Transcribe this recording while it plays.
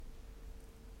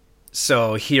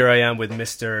So here I am with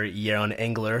Mr. Yaron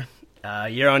Engler.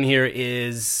 Yaron here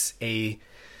is a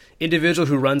individual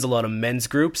who runs a lot of men's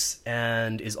groups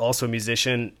and is also a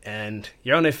musician. And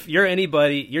Yaron, if you're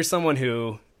anybody, you're someone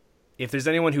who, if there's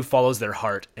anyone who follows their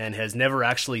heart and has never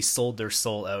actually sold their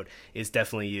soul out, it's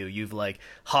definitely you. You've like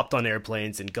hopped on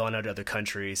airplanes and gone out to other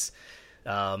countries.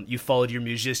 You followed your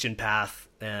musician path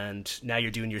and now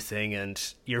you're doing your thing. And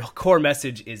your core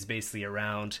message is basically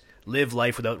around live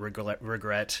life without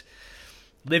regret,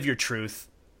 live your truth.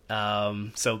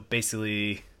 So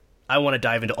basically, I want to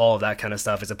dive into all of that kind of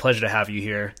stuff. It's a pleasure to have you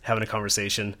here, having a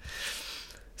conversation.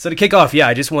 So to kick off,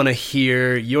 I just want to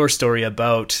hear your story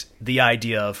about the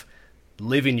idea of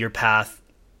living your path,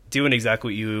 doing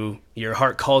exactly what your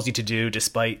heart calls you to do,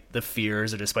 despite the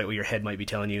fears or despite what your head might be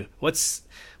telling you. What's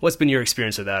been your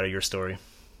experience with that or your story?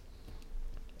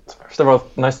 First of all,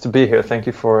 nice to be here. Thank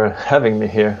you for having me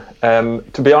here.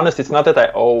 To be honest, it's not that I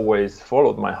always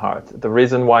followed my heart. The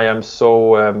reason why I'm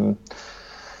so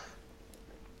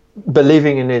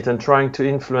believing in it and trying to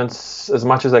influence as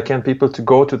much as I can people to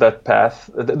go to that path,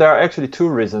 there are actually two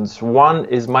reasons. One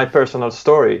is my personal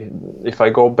story. If I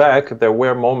go back, there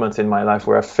were moments in my life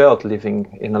where I felt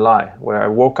living in a lie, where I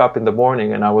woke up in the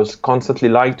morning and I was constantly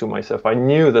lying to myself. I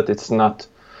knew that it's not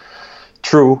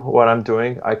true what I'm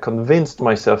doing. I convinced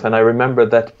myself, and I remember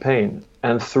that pain.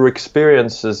 And through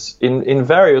experiences in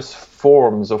various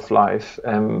forms of life,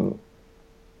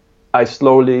 I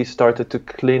slowly started to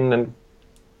clean and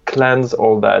cleanse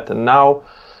all that. And now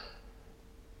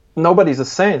nobody's a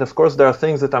saint. Of course, there are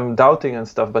things that I'm doubting and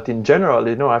stuff, but in general,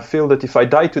 I feel that if I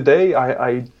die today,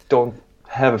 I don't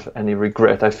have any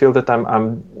regret. I feel that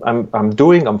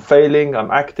I'm failing,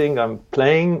 I'm acting, I'm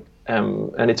playing,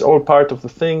 and it's all part of the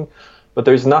thing. But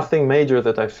there's nothing major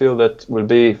that I feel that will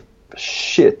be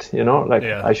shit,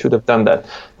 I should have done that.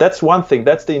 That's one thing.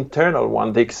 That's the internal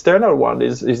one. The external one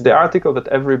is the article that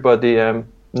everybody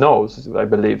knows, I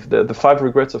believe, the 5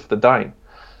 regrets of the dying.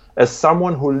 As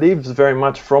someone who lives very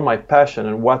much from my passion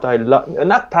and what I love, and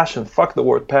not passion, fuck the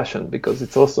word passion, because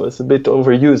it's a bit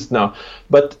overused now,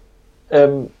 but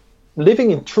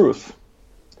living in truth,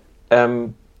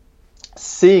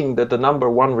 seeing that the number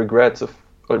one regret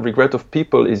of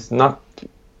people is not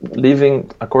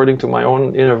living according to my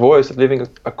own inner voice, living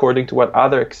according to what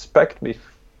others expect me.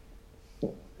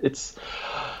 It's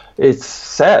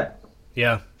sad.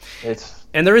 Yeah.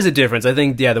 And there is a difference. I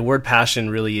think, the word passion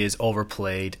really is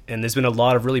overplayed. And there's been a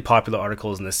lot of really popular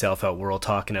articles in the self-help world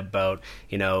talking about,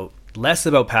 less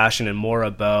about passion and more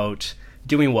about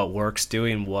doing what works,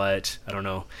 doing what,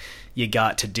 you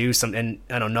got to do some. And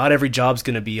I know not every job's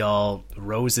going to be all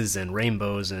roses and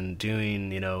rainbows and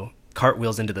doing,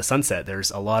 cartwheels into the sunset. There's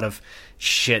a lot of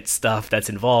shit stuff that's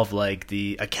involved, like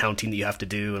the accounting that you have to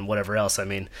do and whatever else. I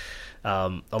mean,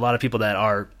 a lot of people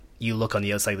that you look on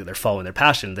the outside that they're following their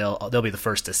passion, they'll be the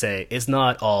first to say it's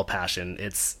not all passion.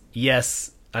 It's,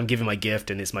 yes, I'm giving my gift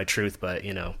and it's my truth, but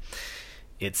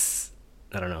it's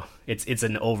it's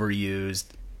an overused,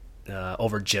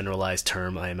 overgeneralized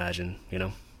term, I imagine.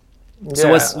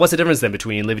 So what's the difference then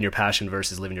between living your passion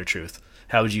versus living your truth?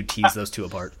 How would you tease those two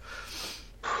apart?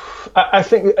 I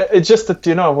think it's just that,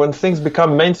 when things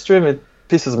become mainstream, it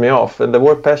pisses me off. And the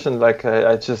word passion, I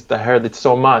heard it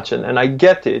so much and I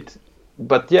get it.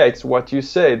 But it's what you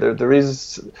say. There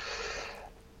is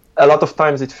a lot of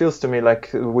times it feels to me like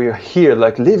we're here,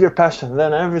 like live your passion,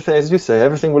 then everything, as you say,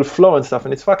 everything will flow and stuff.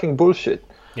 And it's fucking bullshit.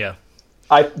 Yeah.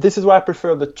 This is why I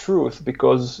prefer the truth,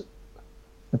 because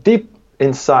deep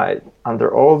inside,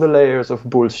 under all the layers of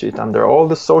bullshit, under all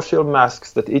the social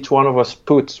masks that each one of us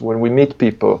puts when we meet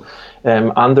people,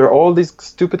 under all these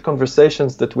stupid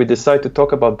conversations that we decide to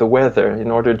talk about the weather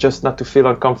in order just not to feel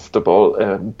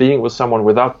uncomfortable being with someone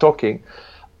without talking,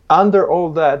 under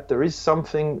all that, there is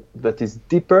something that is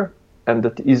deeper and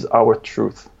that is our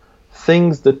truth.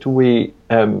 Things that we...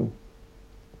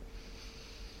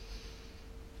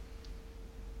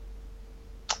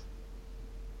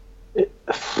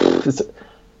 it's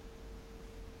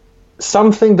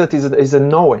something that is a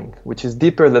knowing, which is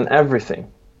deeper than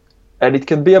everything. And it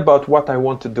can be about what I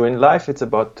want to do in life. It's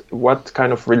about what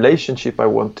kind of relationship I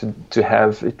want to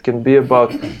have. It can be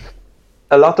about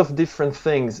a lot of different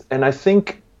things. And I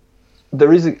think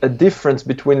there is a difference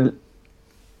between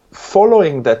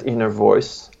following that inner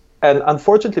voice. And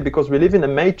unfortunately, because we live in a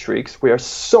matrix, we are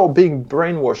so being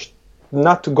brainwashed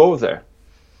not to go there.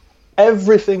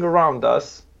 Everything around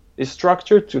us is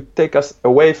structured to take us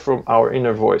away from our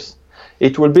inner voice.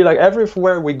 It will be like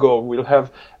everywhere we go, we'll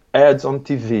have ads on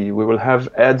TV, we will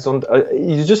have ads on...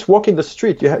 you just walk in the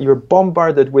street, you're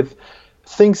bombarded with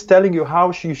things telling you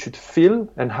how you should feel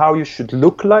and how you should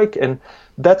look like, and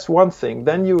that's one thing.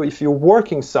 Then if you're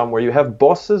working somewhere, you have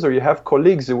bosses or you have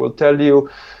colleagues who will tell you,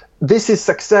 this is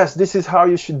success, this is how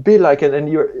you should be like, and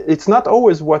it's not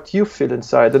always what you feel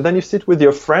inside. And then you sit with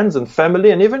your friends and family,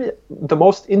 and even the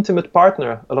most intimate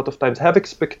partner a lot of times have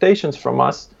expectations from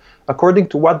us according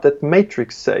to what that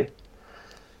matrix say.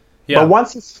 But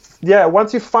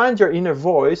once you find your inner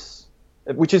voice,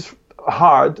 which is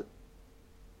hard,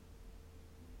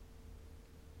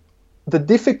 the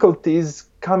difficulties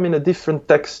come in a different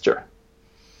texture.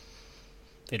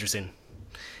 Interesting.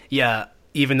 Yeah,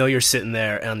 even though you're sitting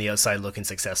there on the outside looking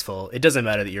successful, it doesn't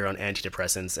matter that you're on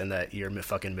antidepressants and that you're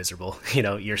fucking miserable. You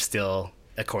know, you're still,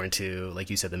 according to, like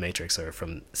you said, the matrix or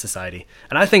from society.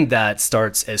 And I think that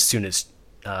starts as soon as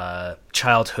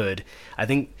childhood. I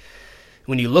think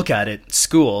when you look at it,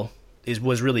 school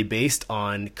was really based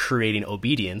on creating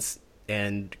obedience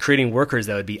and creating workers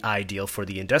that would be ideal for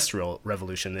the industrial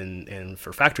revolution and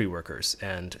for factory workers.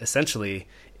 And essentially,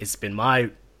 it's been my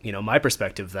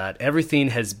perspective that everything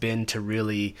has been to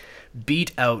really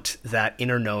beat out that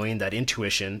inner knowing, that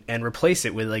intuition, and replace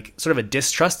it with like sort of a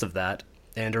distrust of that,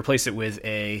 and replace it with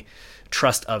a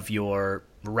trust of your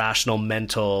rational,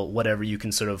 mental, whatever you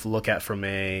can sort of look at from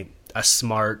a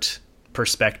smart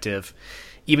perspective.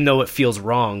 Even though it feels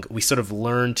wrong, we sort of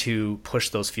learn to push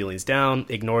those feelings down,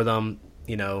 ignore them,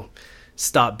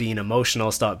 stop being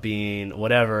emotional, stop being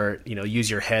whatever, use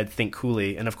your head, think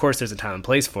coolly. And of course there's a time and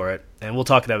place for it. And we'll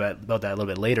talk about that a little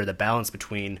bit later, the balance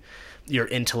between your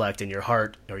intellect and your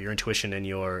heart, or your intuition and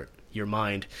your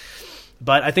mind.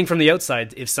 But I think from the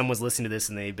outside, if someone's listening to this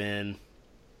and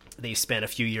they spent a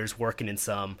few years working in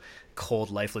some cold,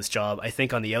 lifeless job, I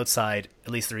think on the outside,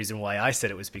 at least the reason why I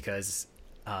said it was because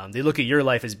they look at your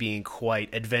life as being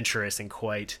quite adventurous and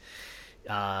quite,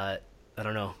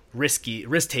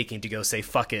 risk-taking to go say,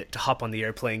 fuck it, to hop on the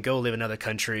airplane, go live in another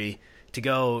country, to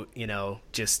go,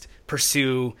 just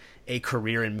pursue a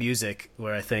career in music,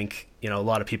 where I think, a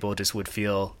lot of people just would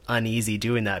feel uneasy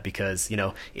doing that because,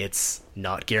 it's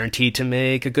not guaranteed to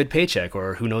make a good paycheck,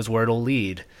 or who knows where it'll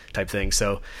lead type thing.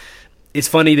 So it's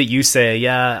funny that you say,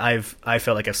 yeah, I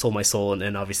felt like I've sold my soul,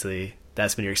 and obviously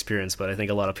that's been your experience, but I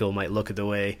think a lot of people might look at the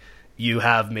way you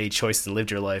have made choices and lived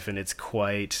your life, and it's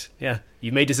quite,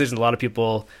 you made decisions a lot of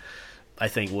people, I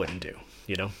think, wouldn't do,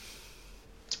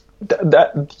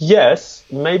 Yes,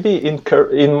 maybe in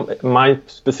my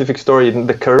specific story, in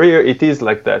the career, it is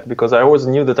like that, because I always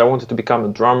knew that I wanted to become a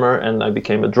drummer, and I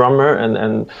became a drummer,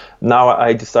 and now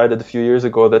I decided a few years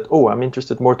ago that, I'm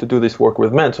interested more to do this work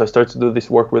with men, so I started to do this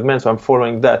work with men, so I'm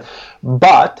following that.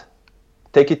 But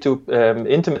take it to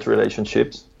intimate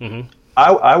relationships. Mm-hmm.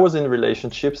 I was in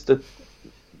relationships that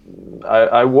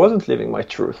I wasn't living my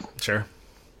truth. Sure.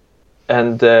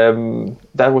 And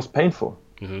that was painful.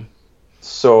 Mm-hmm.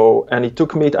 So, and it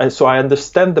took me, so I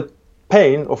understand the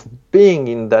pain of being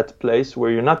in that place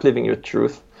where you're not living your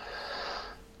truth.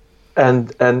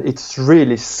 And it's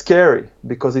really scary,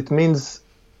 because it means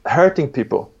hurting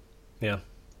people. Yeah.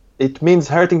 It means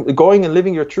going and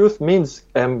living your truth means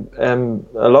a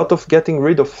lot of getting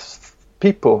rid of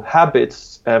people,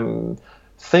 habits,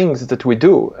 things that we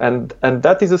do, and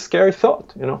that is a scary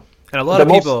thought, And a lot of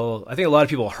people, I think a lot of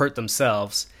people hurt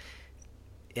themselves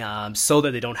so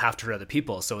that they don't have to hurt other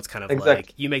people. So it's kind of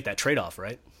like you make that trade-off,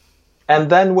 right? And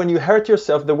then when you hurt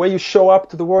yourself, the way you show up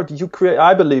to the world, you create.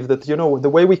 I believe that the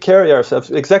way we carry ourselves,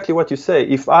 exactly what you say.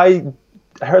 If I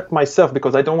hurt myself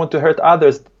because I don't want to hurt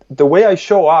others, the way I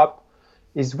show up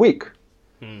is weak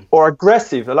or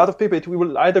aggressive. A lot of people, we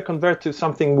will either convert to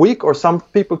something weak, or some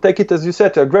people take it, as you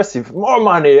said, to aggressive. More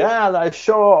money, I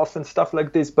show off and stuff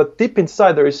like this. But deep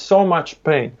inside, there is so much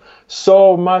pain,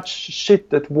 so much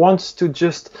shit that wants to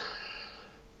just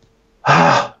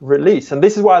release. And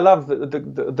this is why I love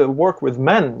the work with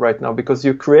men right now, because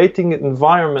you're creating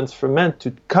environments for men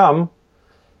to come.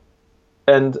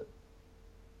 And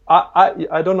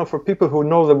I don't know, for people who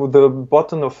know the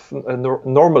button of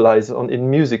normalize in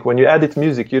music, when you edit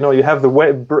music, you have the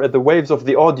waves of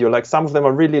the audio, like some of them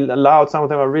are really loud, some of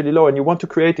them are really low, and you want to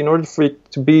create, in order for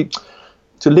it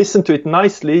to listen to it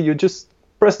nicely, you just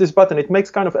press this button. It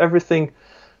makes kind of everything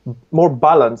more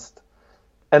balanced.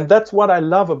 And that's what I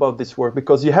love about this work,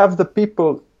 because you have the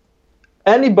people,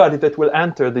 anybody that will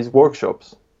enter these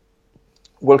workshops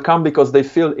will come because they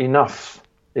feel enough.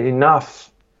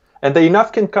 And the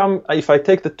enough can come, if I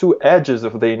take the two edges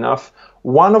of the enough,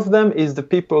 one of them is the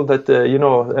people that, a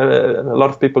lot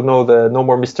of people know the No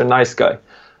More Mr. Nice Guy.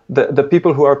 The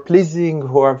people who are pleasing,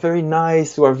 who are very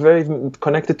nice, who are very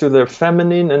connected to their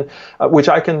feminine, and which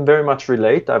I can very much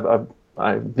relate.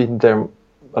 I've been there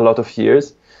a lot of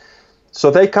years. So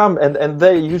they come and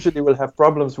they usually will have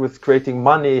problems with creating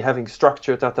money, having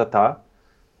structure,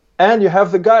 And you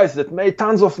have the guys that made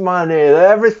tons of money,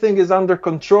 everything is under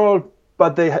control,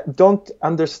 but they don't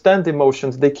understand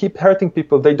emotions. They keep hurting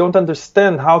people. They don't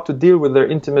understand how to deal with their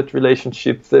intimate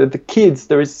relationships. The kids,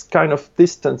 there is kind of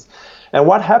distance. And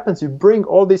what happens, you bring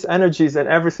all these energies and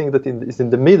everything that is in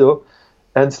the middle,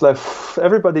 and it's like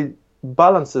everybody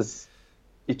balances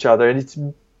each other, and it's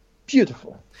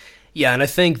beautiful. Yeah, and I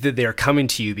think that they're coming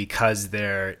to you because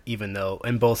they're, even though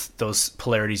in both those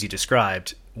polarities you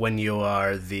described, when you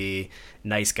are the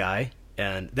nice guy,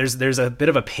 and there's a bit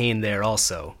of a pain there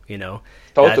also, you know,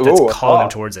 that's calling them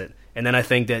towards it. And then I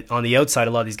think that on the outside,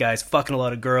 a lot of these guys fucking a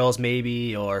lot of girls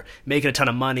maybe, or making a ton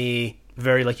of money,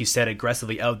 very, like you said,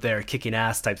 aggressively out there, kicking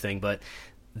ass type thing, but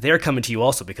they're coming to you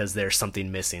also because there's something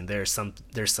missing. There's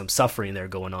some suffering there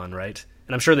going on, right?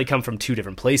 And I'm sure they come from two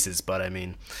different places, but I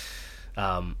mean...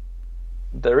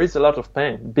 there is a lot of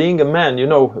pain. Being a man, you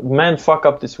know, men fuck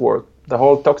up this world. The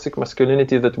whole toxic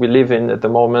masculinity that we live in at the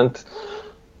moment,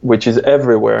 which is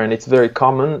everywhere, and it's very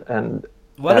common. And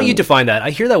why don't you define that?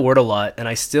 I hear that word a lot, and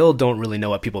I still don't really know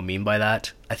what people mean by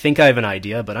that. I think I have an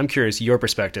idea, but I'm curious, your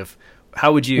perspective.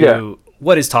 How would you... Yeah.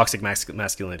 What is toxic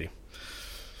masculinity?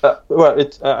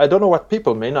 I don't know what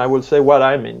people mean. I will say what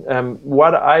I mean.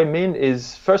 What I mean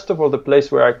is, first of all, the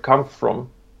place where I come from.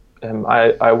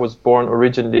 I was born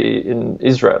originally in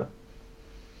Israel.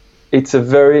 It's a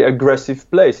very aggressive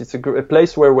place. It's a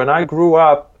place where when I grew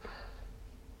up,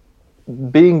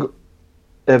 being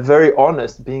very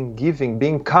honest, being giving,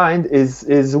 being kind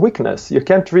is weakness. You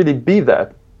can't really be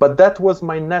that. But that was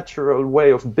my natural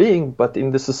way of being. But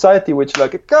in the society, which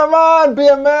like, come on, be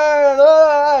a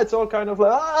man, it's all kind of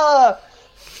like,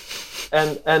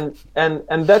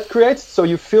 and that creates, so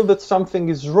you feel that something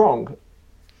is wrong.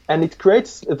 And it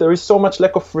creates, there is so much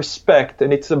lack of respect,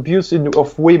 and it's abuse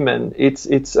of women,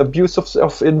 it's abuse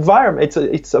of environment,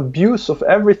 it's abuse of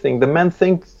everything. The men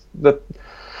think that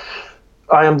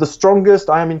I am the strongest,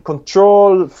 I am in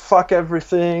control, fuck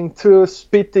everything,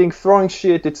 spitting, throwing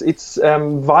shit, it's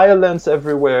violence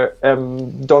everywhere.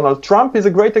 Donald Trump is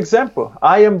a great example.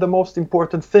 I am the most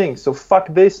important thing, so fuck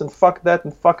this and fuck that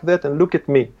and fuck that, and look at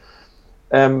me.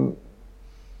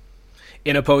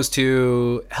 In opposed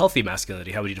to healthy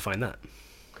masculinity, how would you define that?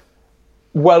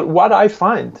 Well, what I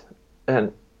find,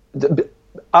 and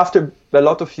after a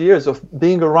lot of years of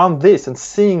being around this and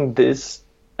seeing this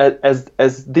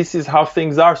as this is how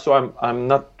things are, so I'm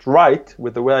not right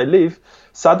with the way I live,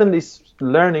 suddenly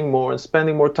learning more and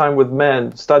spending more time with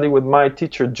men, studying with my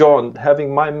teacher, John,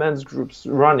 having my men's groups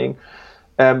running,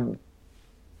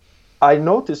 I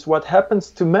notice what happens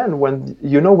to men when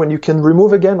you can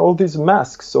remove again all these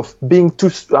masks of being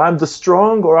I'm the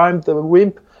strong or I'm the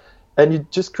wimp, and you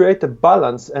just create a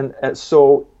balance. And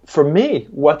so for me,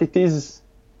 what it is,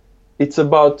 it's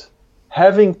about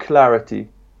having clarity,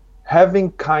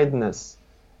 having kindness,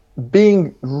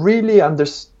 being really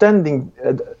understanding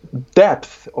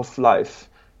depth of life,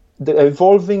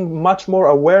 evolving much more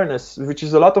awareness, which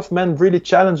is a lot of men really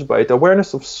challenged by it,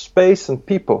 awareness of space and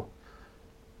people.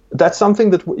 That's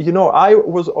something that, I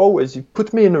was always, you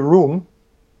put me in a room,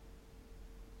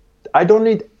 I don't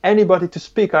need anybody to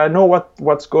speak. I know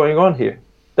what's going on here.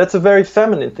 That's a very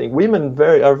feminine thing. Women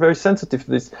are very sensitive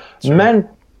to this. Sure. Men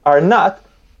are not,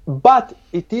 but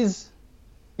it is,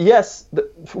 yes,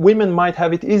 women might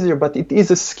have it easier, but it is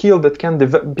a skill that can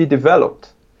be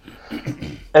developed.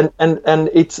 And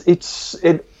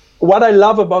what I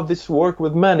love about this work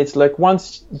with men, it's like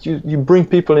once you bring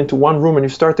people into one room and you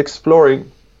start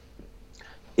exploring,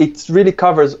 it really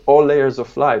covers all layers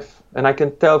of life. And I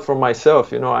can tell from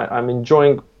myself, I'm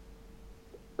enjoying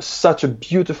such a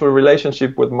beautiful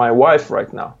relationship with my wife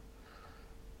right now.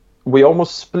 We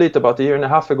almost split about a year and a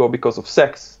half ago because of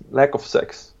lack of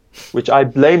sex, which I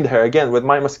blamed her again with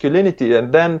my masculinity.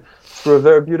 And then through a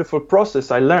very beautiful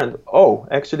process, I learned,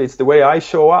 actually it's the way I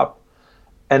show up.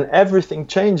 And everything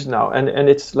changed now. And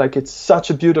it's like, it's such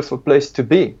a beautiful place to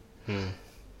be.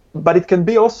 But it can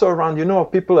be also around,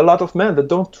 people, a lot of men that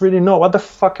don't really know what the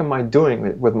fuck am I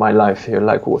doing with my life here.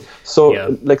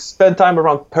 Spend time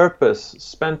around purpose,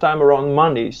 spend time around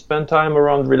money, spend time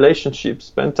around relationships,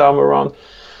 spend time around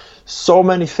so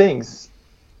many things.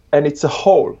 And it's a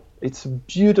whole. It's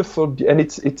beautiful, and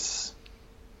it's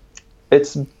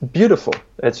beautiful.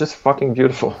 It's just fucking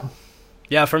beautiful.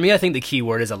 Yeah, for me, I think the key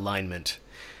word is alignment.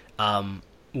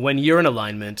 When you're in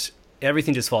alignment,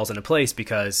 everything just falls into place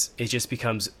because it just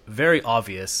becomes very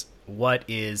obvious what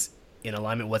is in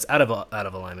alignment, what's out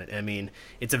of alignment. I mean,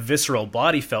 it's a visceral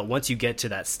body felt once you get to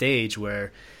that stage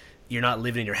where you're not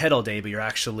living in your head all day, but you're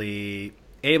actually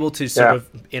able to sort of,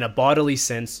 in a bodily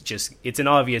sense, just, it's an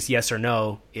obvious yes or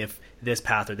no if this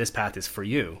path or this path is for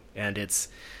you. And it's,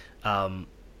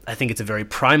 I think it's a very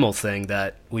primal thing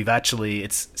that we've actually,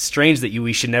 it's strange that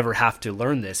we should never have to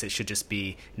learn this. It should just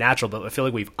be natural, but I feel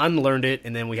like we've unlearned it,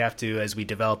 and then we have to, as we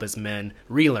develop as men,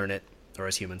 relearn it, or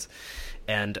as humans.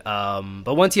 And,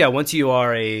 but once you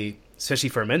are especially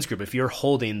for a men's group, if you're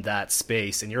holding that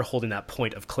space and you're holding that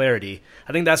point of clarity,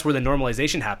 I think that's where the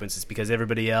normalization happens, is because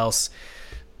everybody else,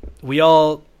 we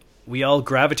all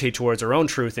gravitate towards our own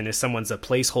truth, and if someone's a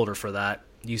placeholder for that,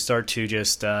 you start to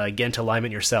just get into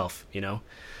alignment yourself, you know?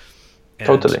 And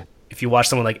totally. If you watch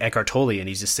someone like Eckhart Tolle and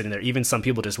he's just sitting there, even some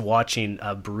people just watching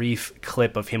a brief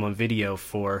clip of him on video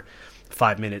for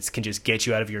 5 minutes can just get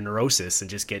you out of your neurosis and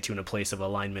just get you in a place of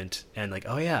alignment and like,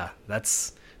 oh yeah,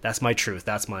 that's my truth,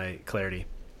 that's my clarity.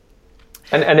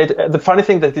 And the funny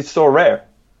thing that it's so rare.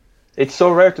 It's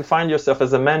so rare to find yourself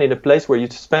as a man in a place where you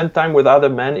spend time with other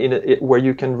men where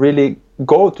you can really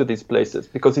go to these places,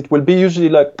 because it will be usually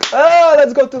like,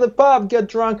 let's go to the pub, get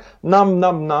drunk,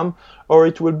 numb, or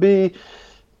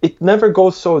it never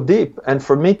goes so deep. And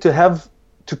for me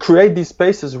to create these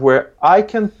spaces where I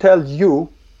can tell you,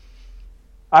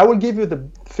 I will give you the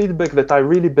feedback that I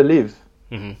really believe,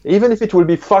 even if it will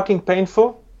be fucking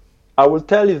painful. I will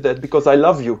tell you that because I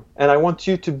love you and I want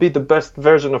you to be the best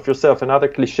version of yourself, another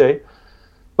cliche.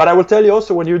 But I will tell you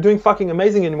also when you're doing fucking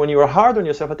amazing and when you are hard on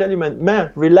yourself, I tell you,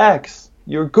 man, relax,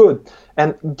 you're good.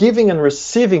 And giving and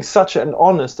receiving such an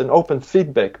honest and open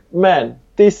feedback, man,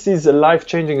 this is a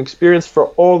life-changing experience for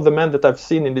all the men that I've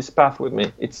seen in this path with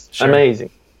me. It's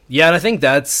amazing. Yeah, and I think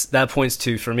that points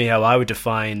to, for me, how I would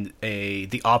define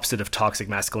the opposite of toxic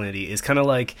masculinity is kind of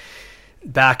like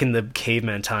back in the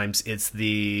caveman times, it's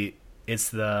the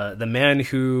man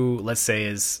who, let's say,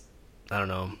 is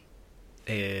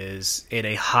in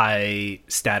a high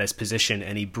status position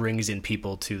and he brings in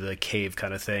people to the cave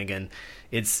kind of thing, and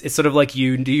it's sort of like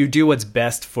you do what's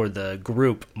best for the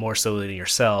group more so than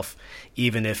yourself,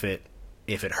 even if it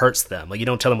hurts them. Like, you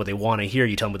don't tell them what they want to hear,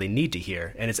 you tell them what they need to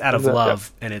hear, and it's out of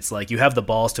love. And it's like you have the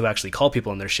balls to actually call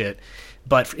people on their shit,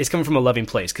 but it's coming from a loving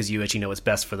place because you actually know what's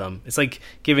best for them. It's like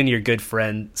giving your good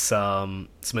friend some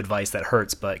advice that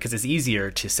hurts, but because it's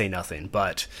easier to say nothing.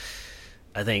 But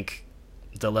I think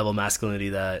the level of masculinity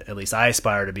that at least I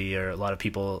aspire to be, or a lot of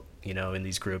people, in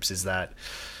these groups, is that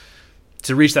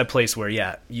to reach that place where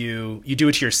you do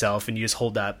it to yourself and you just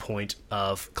hold that point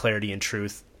of clarity and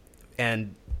truth,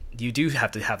 and you do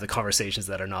have to have the conversations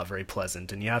that are not very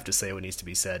pleasant, and you have to say what needs to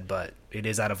be said, but it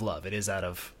is out of love. It is out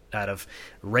of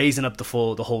raising up the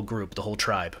whole group, the whole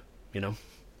tribe,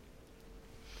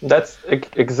 That's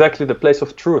exactly the place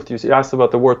of truth. You asked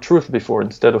about the word truth before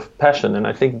instead of passion, and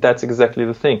I think that's exactly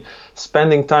the thing.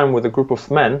 Spending time with a group of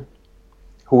men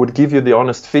who would give you the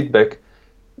honest feedback,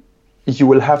 you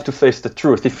will have to face the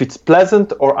truth. If it's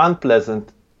pleasant or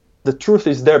unpleasant, the truth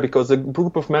is there, because a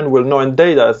group of men will know, and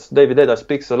David Data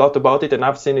speaks a lot about it, and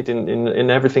I've seen it in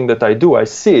everything that I do. I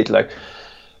see it, like,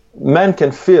 men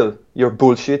can feel your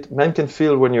bullshit, men can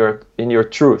feel when you're in your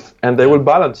truth, and they will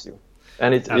balance you.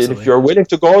 And if you're willing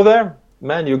to go there,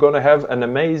 man, you're going to have an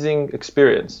amazing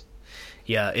experience.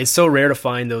 Yeah, it's so rare to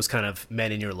find those kind of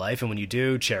men in your life, and when you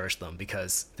do, cherish them,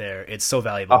 because it's so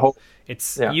valuable.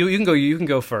 You can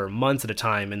go for months at a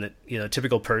time, and the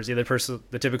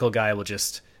typical guy will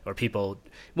just, or people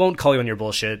won't call you on your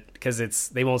bullshit because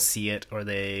they won't see it, or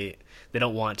they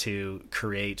don't want to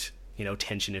create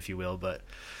tension, if you will. But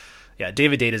yeah,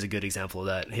 David Data is a good example of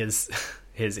that.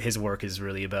 His work is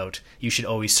really about, you should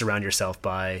always surround yourself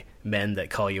by men that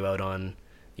call you out on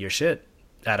your shit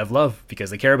out of love, because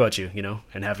they care about you,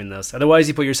 and having those. Otherwise,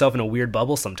 you put yourself in a weird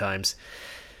bubble sometimes,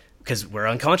 because we're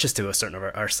unconscious to a certain of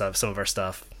our stuff, some of our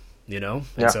stuff, And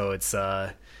so it's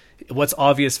what's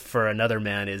obvious for another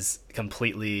man is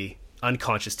completely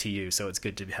unconscious to you. So it's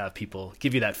good to have people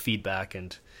give you that feedback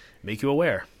and make you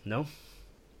aware. No?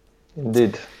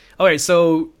 Indeed. All right,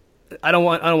 so I don't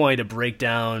want you to break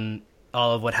down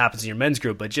all of what happens in your men's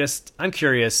group, but just, I'm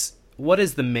curious, what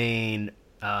is the main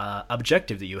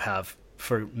objective that you have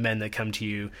for men that come to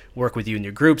you, work with you in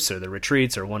your groups or the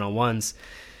retreats or one-on-ones?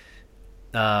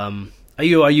 Are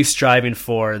you striving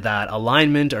for that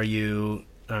alignment? Are you,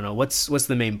 I don't know, what's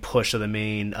the main push or the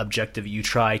main objective you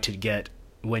try to get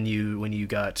when you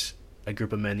got a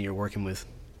group of men that you're working with?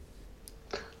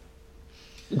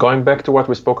 Going back to what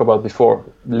we spoke about before,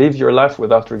 live your life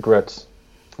without regrets.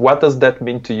 What does that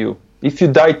mean to you? If you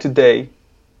die today,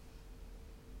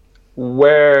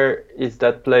 where is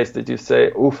that place that you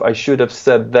say, oof, I should have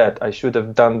said that, I should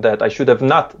have done that, I should have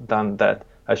not done that,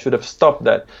 I should have stopped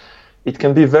that? It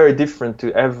can be very different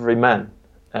to every man.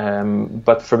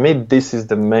 But for me, this is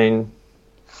the main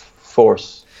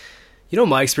force. You know,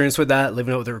 my experience with that,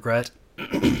 living out with regret,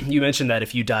 you mentioned that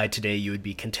if you died today, you would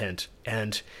be content.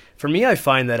 And for me, I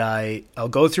find that I'll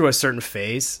go through a certain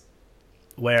phase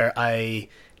where I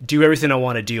do everything I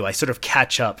want to do. I sort of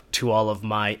catch up to all of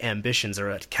my ambitions,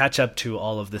 or catch up to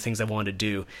all of the things I want to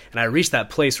do. And I reach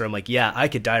that place where I'm like, yeah, I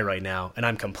could die right now and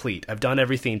I'm complete. I've done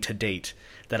everything to date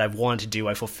that I've wanted to do.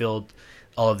 I fulfilled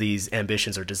all of these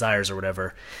ambitions or desires or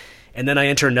whatever. And then I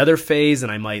enter another phase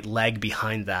and I might lag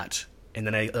behind that. And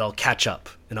then I'll catch up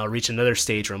and I'll reach another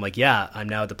stage where I'm like, yeah, I'm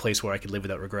now at the place where I could live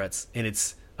without regrets. And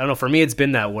it's, I don't know, for me, it's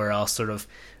been that where I'll sort of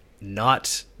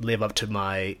not live up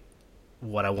to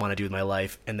what I want to do with my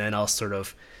life, and then I'll sort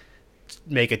of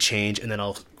make a change, and then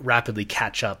I'll rapidly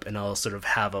catch up, and I'll sort of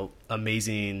have a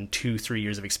amazing 2-3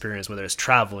 years of experience, whether it's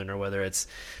traveling or whether it's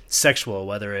sexual,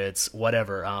 whether it's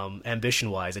whatever,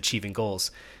 ambition wise, achieving goals.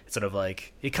 It's sort of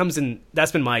like it comes in.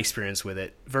 That's been my experience with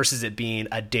it, versus it being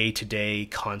a day-to-day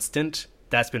constant.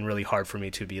 That's been really hard for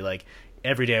me to be like,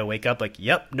 every day I wake up like,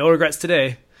 yep, no regrets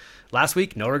today. Last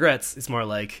week, no regrets. It's more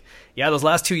like, yeah, those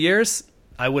last 2 years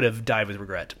I would have died with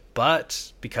regret,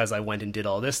 but because I went and did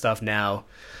all this stuff, now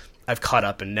I've caught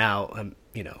up, and now I'm,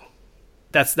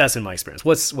 that's in my experience.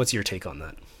 What's your take on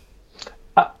that?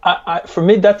 For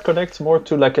me, that connects more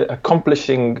to like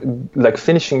accomplishing, like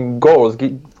finishing goals.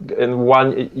 And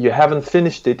when you haven't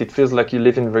finished it, it feels like you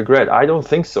live in regret. I don't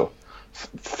think so.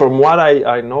 From what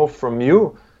I know from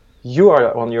you, you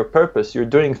are on your purpose. You're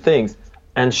doing things,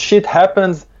 and shit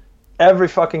happens every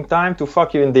fucking time to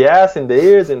fuck you in the ass, in the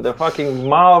ears, in the fucking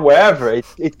mouth, wherever.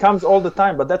 It comes all the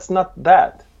time, but that's not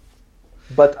that.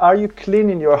 But are you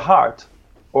clean in your heart,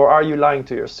 or are you lying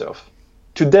to yourself?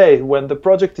 Today, when the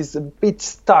project is a bit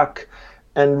stuck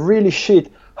and really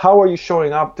shit, how are you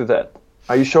showing up to that?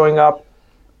 Are you showing up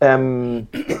in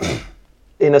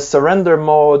a surrender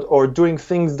mode, or doing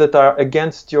things that are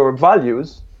against your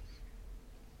values?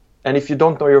 And if you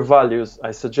don't know your values,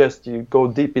 I suggest you go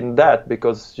deep in that,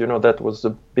 because, that was a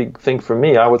big thing for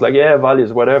me. I was like, yeah,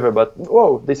 values, whatever, but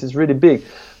whoa, this is really big.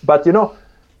 But,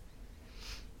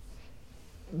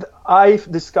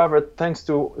 I've discovered, thanks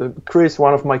to Chris,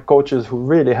 one of my coaches who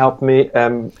really helped me.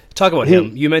 Talk about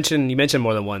him. You mentioned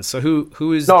more than once. So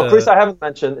who is? No, Chris, I haven't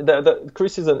mentioned.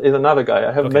 Chris is another guy.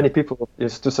 I have many people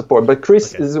to support, but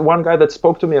Chris is one guy that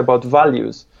spoke to me about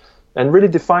values, and really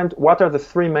defined what are the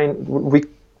three main.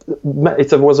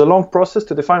 It was a long process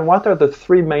to define what are the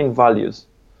three main values.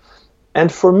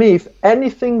 And for me, if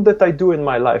anything that I do in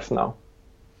my life now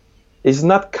is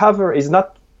not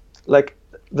like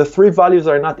the three values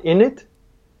are not in it,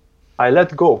 I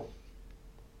let go.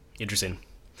 Interesting.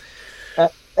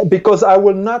 Because I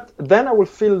will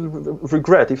feel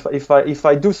regret if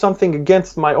I do something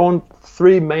against my own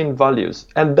three main values.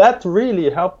 And that really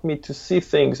helped me to see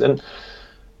things. And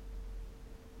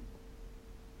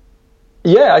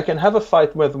yeah, I can have a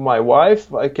fight with my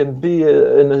wife. I can be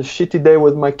in a shitty day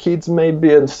with my kids,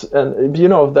 maybe, and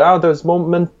there are those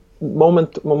moment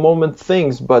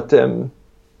things. But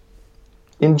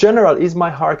in general, is my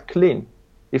heart clean?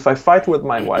 If I fight with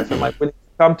my wife, am I willing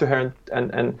to come to her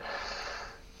and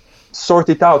sort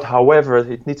it out? However,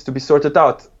 it needs to be sorted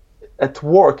out. At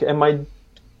work, am I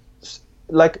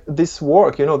like this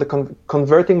work?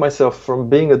 Converting myself from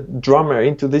being a drummer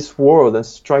into this world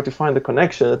and try to find the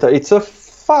connection. It's a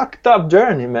fucked up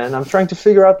journey, man. I'm trying to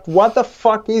figure out what the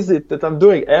fuck is it that I'm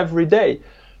doing every day,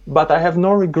 but I have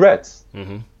no regrets.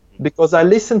 Mm-hmm. Because I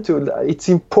listen to it. It's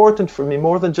important for me,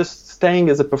 more than just staying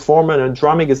as a performer and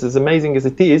drumming is as amazing as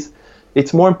it is.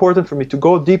 It's more important for me to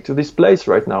go deep to this place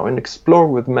right now and explore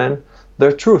with men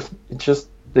their truth.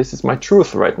 This is my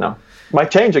truth right now.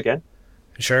 Might change again.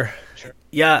 Sure.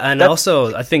 Yeah, and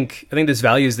also I think this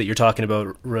values that you're talking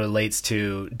about relates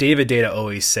to David Data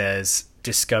always says,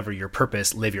 discover your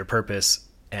purpose, live your purpose,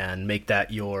 and make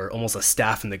that your almost a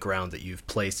staff in the ground that you've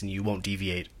placed and you won't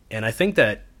deviate. And I think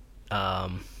that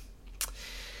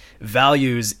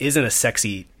values isn't a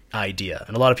sexy idea,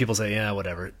 and a lot of people say, yeah,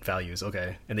 whatever, values,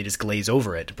 okay, and they just glaze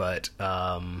over it. But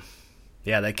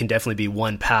that can definitely be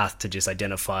one path to just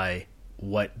identify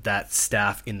what that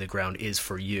staff in the ground is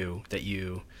for you.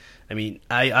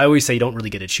 I always say you don't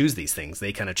really get to choose these things.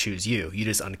 They kind of choose you. You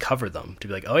just uncover them to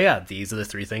be like, oh yeah, these are the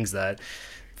three things that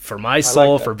for my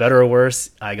soul, for better or worse,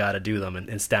 I got to do them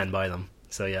and stand by them.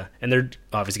 So yeah, and they're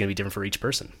obviously going to be different for each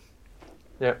person.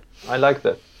 Yeah, I like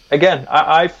that. Again,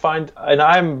 I find, and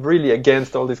I'm really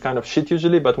against all this kind of shit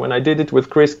usually, but when I did it with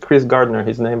Chris Gardner,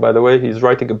 his name, by the way, he's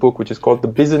writing a book which is called The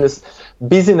Business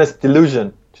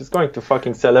Delusion, which is going to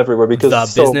fucking sell everywhere because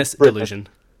The Business Delusion.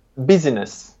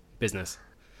 Business.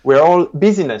 We're all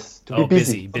busyness. To be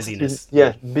busy. Busyness.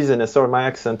 Yeah, busyness. Sorry, my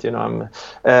accent,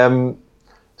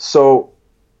 so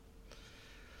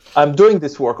I'm doing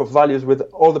this work of values with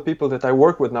all the people that I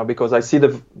work with now because I see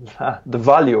the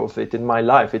value of it in my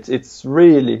life. It's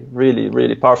really, really,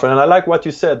 really powerful. And I like what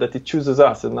you said, that it chooses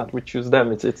us and not we choose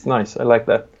them. It's nice. I like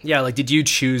that. Yeah, like, did you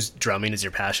choose drumming as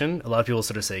your passion? A lot of people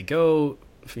sort of say, go,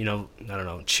 I don't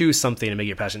know, choose something to make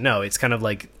your passion. No, it's kind of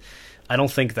like, I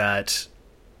don't think that,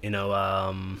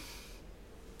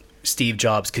 Steve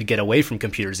Jobs could get away from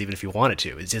computers even if he wanted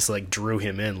to. It just like drew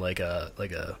him in like a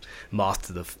moth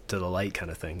to the light kind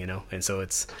of thing, And so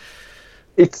it's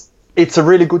a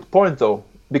really good point though,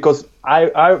 because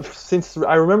since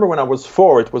I remember when I was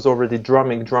 4, it was already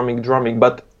drumming.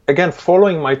 But again,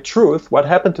 following my truth, what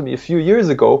happened to me a few years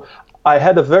ago, I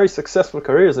had a very successful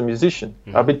career as a musician.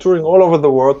 Mm-hmm. I've been touring all over the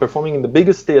world, performing in the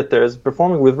biggest theaters,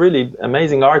 performing with really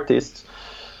amazing artists.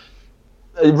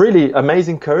 A really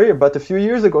amazing career, but a few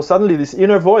years ago, suddenly this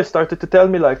inner voice started to tell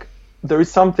me, like, there is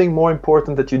something more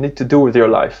important that you need to do with your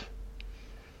life.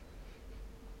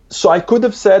 So I could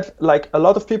have said, like a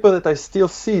lot of people that I still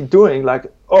see doing, like,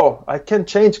 oh, I can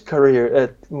change career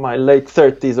at my late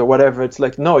 30s or whatever. It's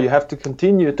like, no, you have to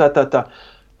continue,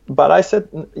 But I said,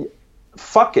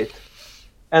 fuck it.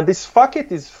 And this fuck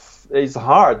it is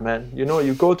hard, man.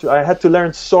 I had to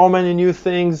learn so many new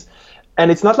things. And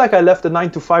it's not like I left a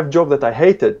 9-to-5 job that I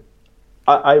hated.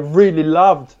 I really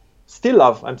still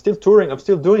love. I'm still touring. I'm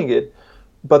still doing it.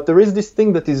 But there is this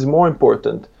thing that is more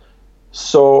important.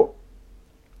 So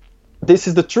this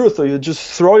is the truth. So you just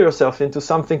throw yourself into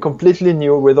something completely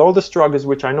new with all the struggles,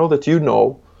 which I know that you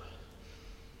know.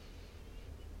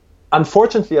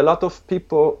 Unfortunately, a lot of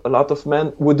people, a lot of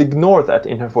men would ignore that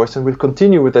inner voice and will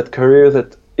continue with that career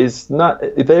that is not.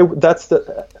 That's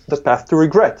the path to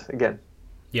regret again.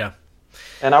 Yeah.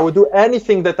 And I would do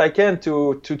anything that I can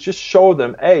to just show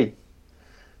them, hey,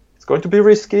 it's going to be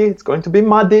risky, it's going to be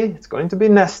muddy, it's going to be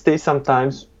nasty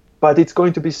sometimes, but it's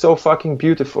going to be so fucking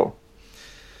beautiful.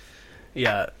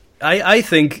 Yeah, I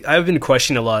think I've been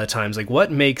questioning a lot of times, like,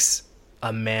 what makes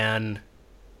a man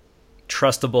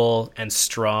trustable and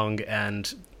strong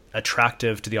and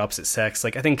attractive to the opposite sex?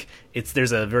 Like, I think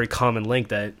there's a very common link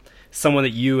that someone that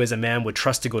you as a man would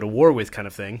trust to go to war with kind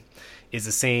of thing is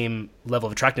the same level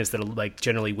of attractiveness that like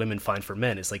generally women find for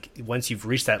men. It's like once you've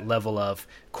reached that level of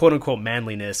quote unquote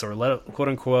manliness or quote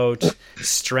unquote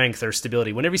strength or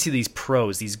stability, whenever you see these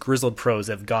pros, these grizzled pros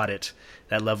have got it,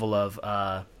 that level of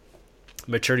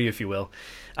maturity, if you will,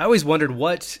 I always wondered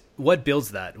what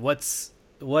builds that.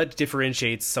 What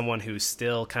differentiates someone who's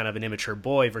still kind of an immature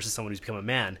boy versus someone who's become a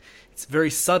man? It's very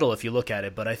subtle if you look at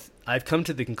it, but I've come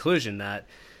to the conclusion that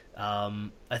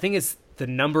I think it's the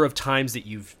number of times that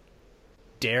you've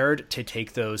dared to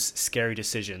take those scary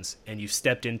decisions and you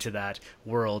stepped into that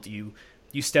world, you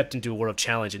stepped into a world of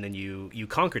challenge, and then you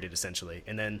conquered it essentially,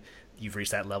 and then you've reached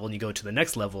that level and you go to the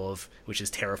next level of which is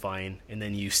terrifying, and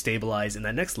then you stabilize in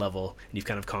that next level and you've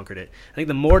kind of conquered it. I think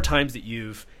the more times that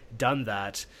you've done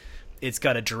that, it's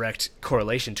got a direct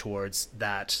correlation towards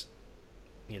that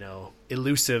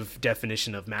elusive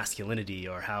definition of masculinity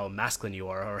or how masculine you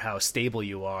are or how stable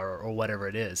you are or whatever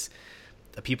it is.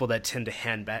 The people that tend to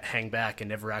hang back and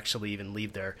never actually even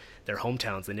leave their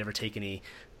hometowns, they never take any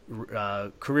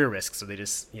career risks, or they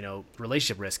just,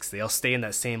 relationship risks. They all stay in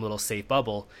that same little safe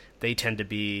bubble. They tend to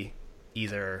be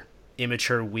either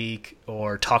immature, weak,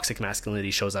 or toxic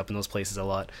masculinity shows up in those places a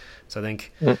lot. So I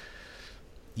think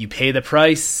you pay the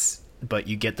price, but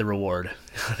you get the reward.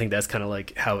 I think that's kind of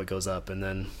like how it goes up. And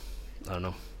then, I don't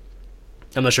know.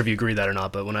 I'm not sure if you agree with that or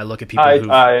not, but when I look at people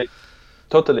I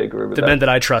totally agree with the that. men that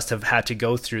I trust have had to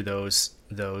go through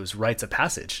those rites of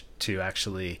passage to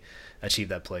actually achieve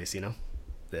that place, The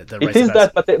it is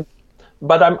that,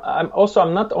 but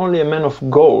I'm not only a man of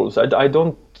goals. I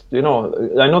don't, I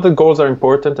know that goals are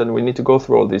important and we need to go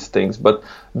through all these things, but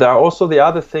there are also the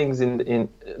other things in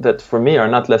that for me are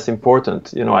not less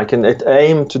important. I can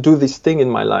aim to do this thing in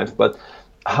my life, but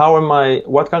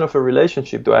what kind of a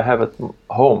relationship do I have at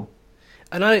home?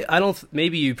 And I don't,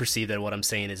 maybe you perceive that what I'm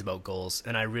saying is about goals,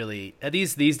 and I really,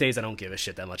 these days I don't give a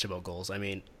shit that much about goals. I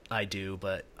mean, I do,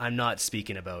 but I'm not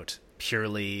speaking about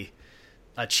purely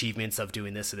achievements of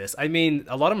doing this or this. I mean,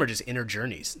 a lot of them are just inner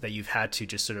journeys that you've had to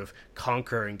just sort of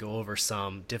conquer and go over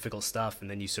some difficult stuff, and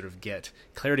then you sort of get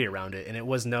clarity around it. And it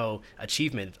was no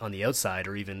achievement on the outside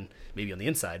or even maybe on the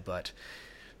inside, but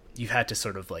you've had to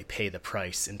sort of like pay the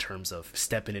price in terms of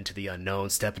stepping into the unknown,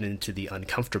 stepping into the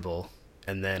uncomfortable,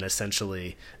 and then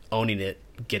essentially owning it,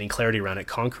 getting clarity around it,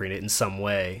 conquering it in some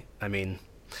way. I mean,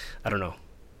 I don't know.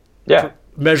 Yeah.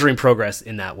 Measuring progress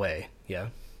in that way. Yeah.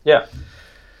 Yeah.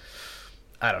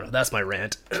 I don't know. That's my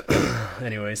rant.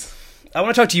 Anyways, I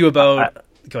want to talk to you about...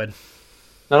 Go ahead.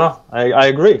 No, I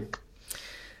agree.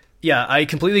 Yeah, I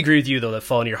completely agree with you, though, that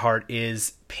following your heart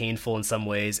is painful in some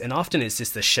ways, and often it's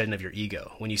just the shedding of your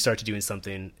ego when you start to doing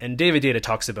something. And David Data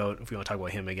talks about, if we want to talk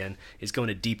about him again, is going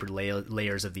to deeper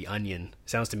layers of the onion.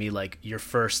 Sounds to me like your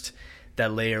first,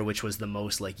 that layer which was the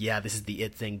most like, yeah, this is the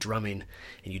it thing, drumming,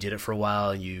 and you did it for a while,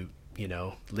 and you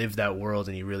lived that world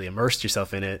and you really immersed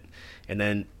yourself in it. And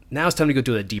then now it's time to go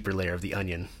to a deeper layer of the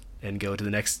onion and go to the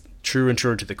next truer and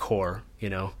truer to the core,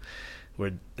 and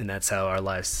that's how our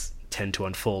lives tend to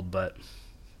unfold. But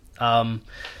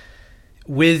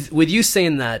with you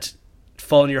saying that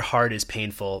following your heart is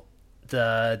painful,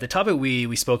 the topic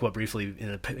we spoke about briefly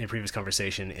in a previous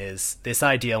conversation is this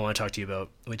idea I want to talk to you about,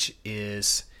 which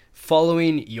is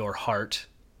following your heart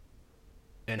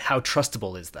and how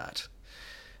trustable is that,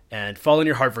 and following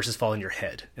your heart versus following your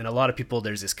head. And a lot of people,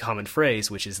 there's this common phrase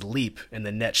which is leap and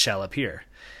the net shall appear.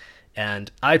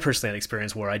 And I personally had an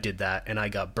experience where I did that and I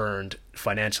got burned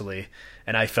financially,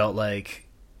 and I felt like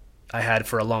I had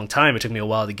for a long time. It took me a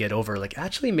while to get over, like,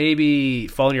 actually maybe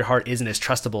following your heart isn't as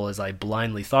trustable as I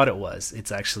blindly thought it was.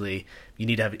 It's actually, you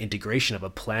need to have an integration of a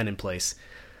plan in place.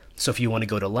 So if you want to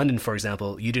go to London, for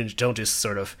example, you don't just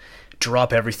sort of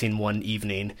drop everything one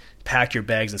evening, pack your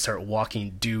bags and start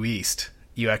walking due east.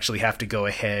 You actually have to go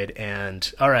ahead and,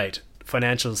 all right,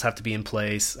 financials have to be in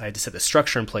place. I had to set the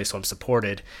structure in place so I'm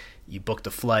supported. You book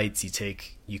the flights,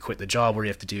 you quit the job. What do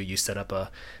you have to do? You set up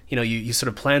you sort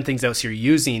of plan things out. So you're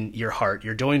using your heart,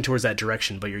 you're going towards that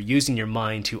direction, but you're using your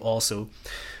mind to also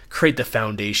create the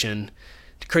foundation,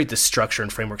 to create the structure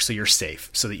and framework so you're safe,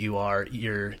 so that you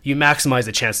maximize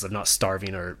the chances of not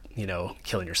starving or,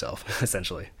 killing yourself,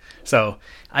 essentially. So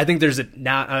I think there's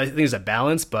a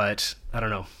balance, but I don't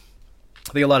know.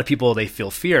 I think a lot of people, they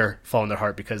feel fear following their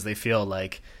heart because they feel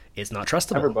like it's not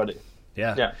trustable. Everybody.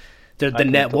 Yeah. The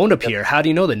net won't appear. How do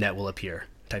you know the net will appear?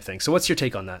 Type thing. So what's your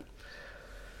take on that?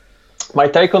 My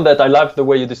take on that, I love the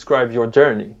way you describe your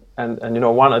journey. And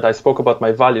one that I spoke about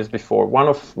my values before. One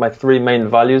of my three main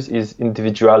values is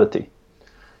individuality.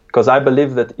 Because I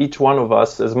believe that each one of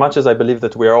us, as much as I believe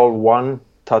that we are all one,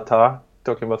 talking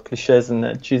about cliches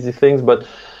and cheesy things, but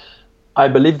I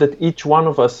believe that each one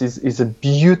of us is a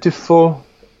beautiful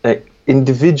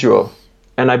individual.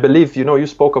 And I believe, you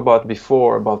spoke about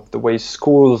before about the way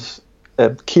schools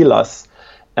kill us,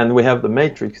 and we have the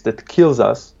matrix that kills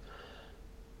us.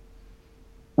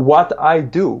 What I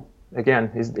do,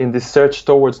 again, is in this search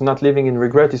towards not living in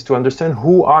regret, is to understand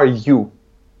who are you.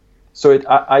 So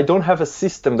I don't have a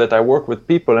system that I work with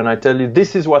people and I tell you,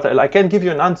 this is what I can't give you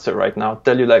an answer right now.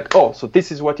 Tell you like, oh, so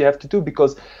this is what you have to do,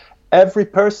 because every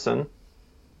person,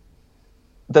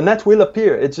 the net will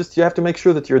appear. It's just you have to make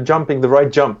sure that you're jumping the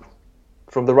right jump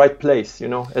from the right place.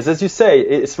 As you say,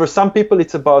 it's for some people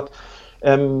it's about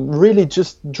really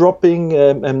just dropping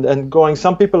and going.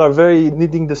 Some people are very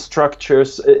needing the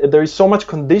structures. There is so much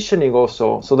conditioning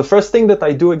also. So the first thing that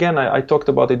I do, again, I talked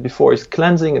about it before, is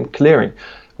cleansing and clearing.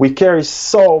 We carry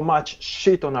so much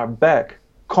shit on our back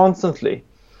constantly.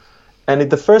 And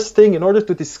the first thing, in order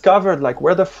to discover like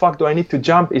where the fuck do I need to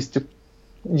jump, is to,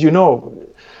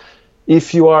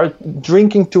 if you are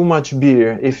drinking too much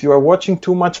beer, if you are watching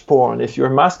too much porn, if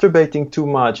you're masturbating too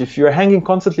much, if you're hanging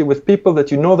constantly with people that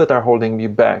that are holding you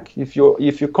back, if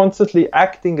you're constantly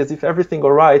acting as if everything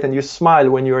all right and you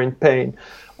smile when you're in pain,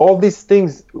 all these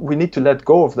things, we need to let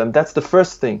go of them. That's the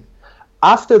first thing.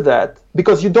 After that,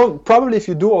 because if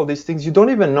you do all these things, you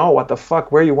don't even know what the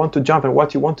fuck, where you want to jump and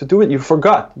what you want to do. You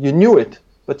forgot. You knew it,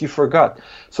 but you forgot.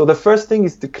 So the first thing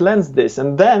is to cleanse this,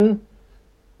 and then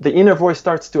the inner voice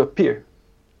starts to appear.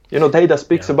 Data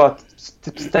speaks about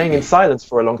staying in silence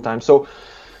for a long time. So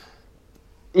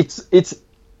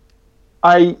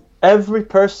every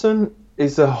person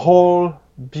is a whole,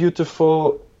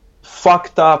 beautiful,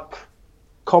 fucked up,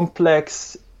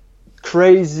 complex,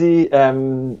 crazy,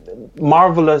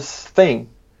 marvelous thing.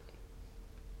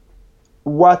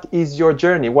 What is your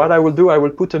journey? What I will do, I will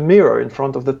put a mirror in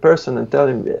front of the person and tell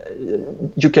him,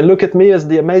 you can look at me as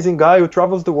the amazing guy who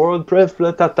travels the world,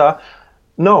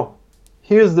 No,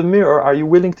 here's the mirror. Are you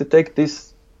willing to take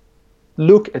this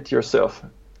look at yourself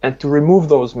and to remove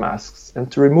those masks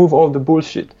and to remove all the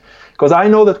bullshit? Because I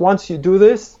know that once you do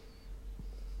this,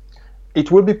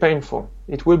 it will be painful,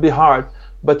 it will be hard,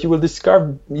 but you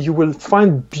will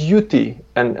find beauty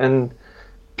and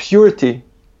purity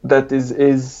that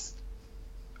is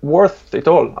worth it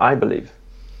all, I believe.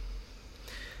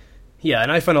 Yeah,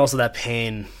 and I find also that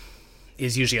pain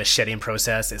is usually a shedding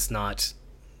process. It's not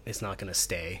going to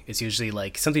stay. It's usually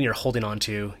like something you're holding on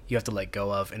to, you have to let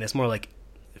go of, and it's more like,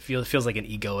 it feels like an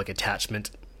egoic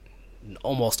attachment,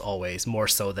 almost always, more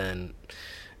so than,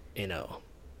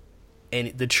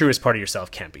 and the truest part of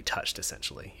yourself can't be touched,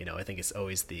 essentially. I think it's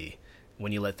always the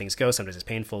when you let things go, sometimes it's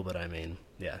painful, but I mean,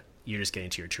 yeah, you're just getting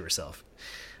to your truer self.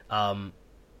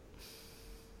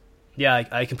 Yeah,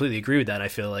 I completely agree with that. I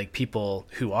feel like people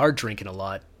who are drinking a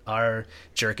lot, are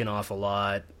jerking off a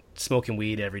lot, smoking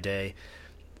weed every day,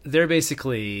 they're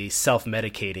basically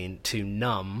self-medicating to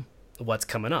numb what's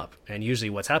coming up. And usually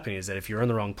what's happening is that if you're in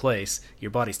the wrong place,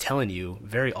 your body's telling you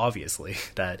very obviously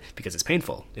that because it's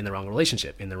painful, in the wrong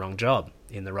relationship, in the wrong job,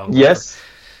 in the wrong yes work.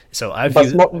 So I but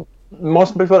view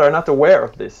most people are not aware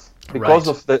of this because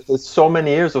of the so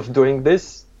many years of doing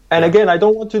this. And again, I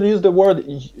don't want to use the word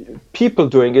people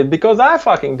doing it because I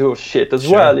fucking do shit as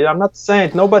well. You know, I'm not a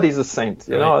saint. Nobody's a saint.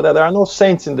 You know, there are no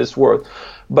saints in this world.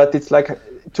 But it's like,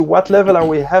 to what level are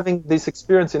we having this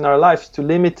experience in our lives to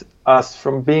limit us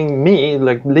from being me?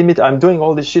 Like, I'm doing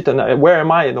all this shit and where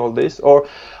am I in all this? Or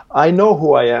I know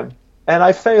who I am and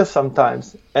I fail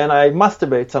sometimes and I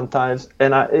masturbate sometimes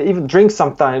and I even drink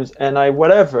sometimes and I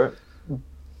whatever.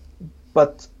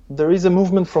 But there is a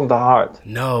movement from the heart.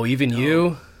 No, even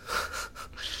you?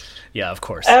 Yeah, of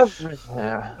course.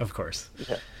 Of course.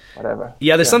 Yeah, whatever.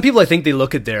 Yeah, there's some people, I think they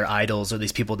look at their idols or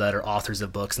these people that are authors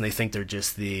of books and they think they're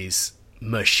just these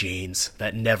machines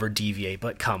that never deviate.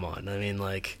 But come on. I mean,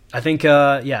 like, I think,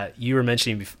 you were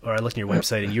mentioning, or I looked at your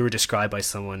website and you were described by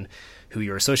someone who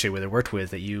you're associated with or worked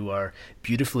with, that you are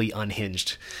beautifully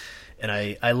unhinged. And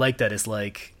I like that. It's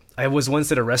like, I was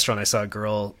once at a restaurant, I saw a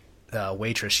girl,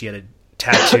 waitress, she had a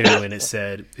tattoo and it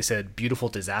said beautiful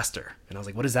disaster, and I was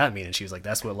like, what does that mean? And she was like,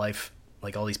 that's what life,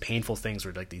 like all these painful things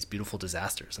were like these beautiful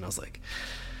disasters. And I was like,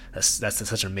 that's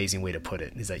such an amazing way to put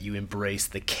it, is that you embrace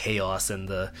the chaos and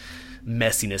the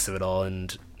messiness of it all,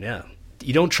 and yeah,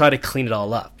 you don't try to clean it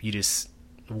all up, you just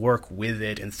work with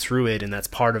it and through it, and that's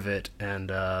part of it. And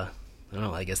I don't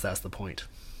know, I guess that's the point.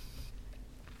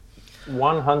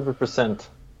 100%.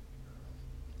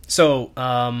 So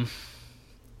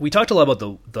we talked a lot about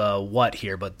the what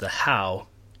here, but the how.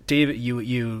 David,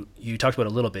 you talked about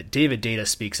it a little bit. David Data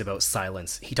speaks about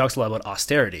silence. He talks a lot about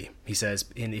austerity. He says,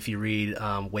 and if you read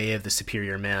Way of the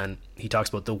Superior Man, he talks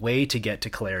about the way to get to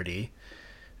clarity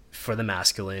for the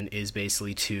masculine is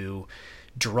basically to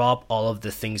drop all of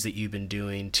the things that you've been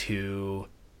doing to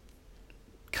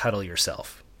cuddle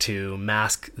yourself, to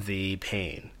mask the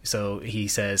pain. So he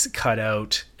says, cut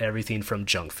out everything from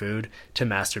junk food to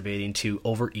masturbating to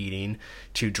overeating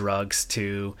to drugs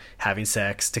to having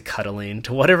sex to cuddling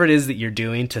to whatever it is that you're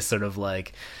doing to sort of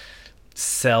like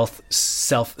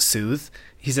self-soothe.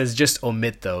 He says, just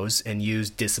omit those and use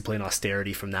discipline,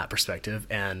 austerity from that perspective,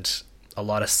 and a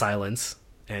lot of silence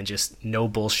and just no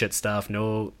bullshit stuff.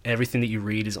 No, everything that you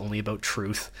read is only about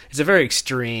truth. It's a very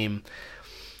extreme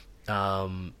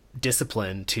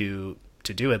discipline to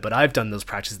do it, but I've done those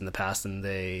practices in the past and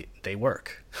they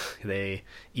work. They,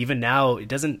 even now, it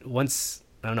doesn't, once,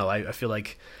 I don't know, I feel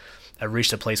like I've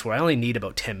reached a place where I only need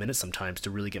about 10 minutes sometimes to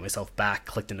really get myself back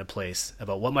clicked into place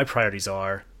about what my priorities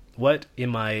are, what on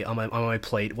my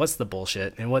plate, what's the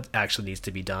bullshit, and what actually needs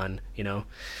to be done, you know.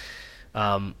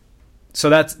 So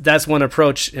that's one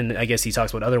approach, and I guess he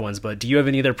talks about other ones, but do you have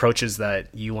any other approaches that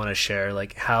you want to share?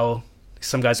 Like, how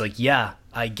some guys are like, yeah,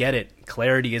 I get it,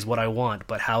 clarity is what I want,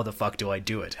 but how the fuck do I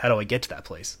do it? How do I get to that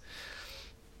place?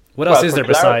 What else is there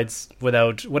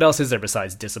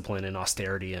besides discipline and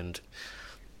austerity and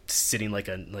sitting like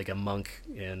a monk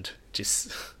and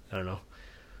just, I don't know.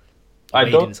 I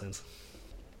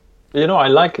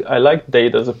like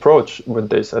Data's approach with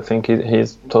this. I think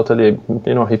he's totally,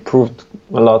 he proved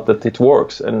a lot that it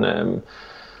works. And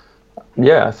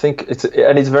I think it's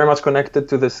very much connected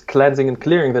to this cleansing and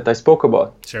clearing that I spoke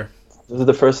about. Sure. This is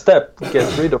the first step,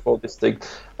 get rid of all these things.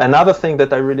 Another thing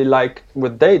that I really like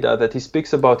with Data, that he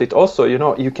speaks about it also,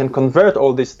 you can convert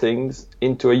all these things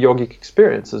into a yogic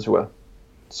experience as well.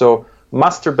 So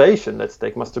masturbation, let's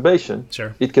take masturbation.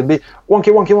 Sure. It can be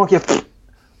wonky,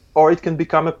 or it can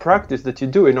become a practice that you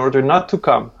do in order not to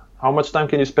come. How much time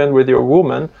can you spend with your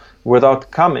woman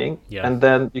without coming? Yeah. And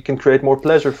then you can create more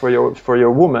pleasure for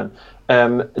your woman.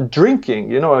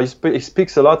 Drinking, he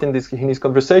speaks a lot in his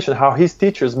conversation how his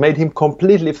teachers made him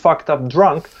completely fucked up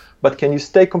drunk, but can you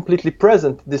stay completely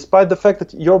present despite the fact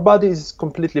that your body is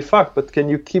completely fucked, but can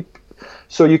you keep,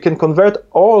 so you can convert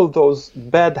all those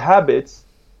bad habits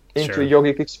into a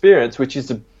yogic experience, which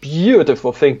is a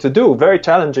beautiful thing to do, very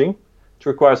challenging. It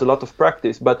requires a lot of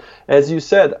practice, but as you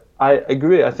said, I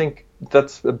agree. I think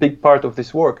that's a big part of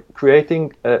this work,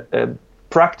 creating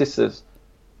practices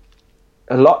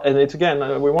a lot. And it's, again,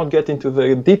 we won't get into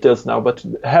the details now, but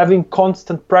having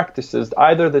constant practices,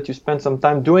 either that you spend some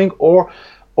time doing or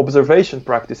observation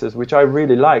practices, which I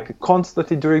really like,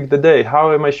 constantly during the day.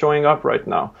 How am I showing up right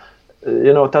now?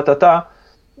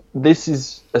 This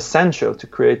is essential to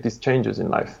create these changes in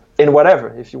life. in whatever,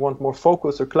 if you want more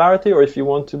focus or clarity, or if you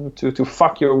want to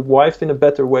fuck your wife in a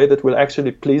better way that will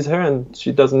actually please her and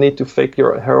she doesn't need to fake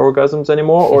her orgasms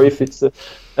anymore, or if it's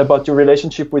about your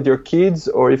relationship with your kids,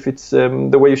 or if it's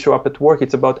the way you show up at work.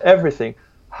 It's about everything.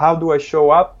 How do I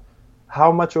show up?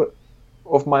 How much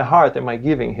of my heart am I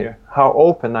giving here? How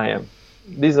open I am?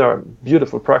 These are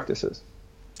beautiful practices.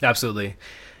 Absolutely.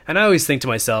 And I always think to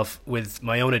myself, with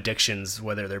my own addictions,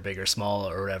 whether they're big or small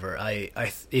or whatever,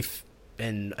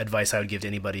 and advice I would give to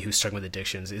anybody who's struggling with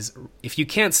addictions is, if you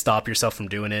can't stop yourself from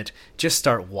doing it, just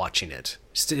start watching it.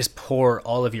 Just pour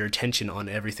all of your attention on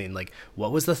everything. Like,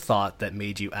 what was the thought that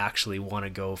made you actually want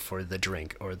to go for the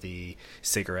drink or the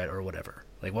cigarette or whatever?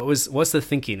 Like, what's the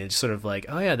thinking? And just sort of like,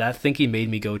 oh yeah, that thinking made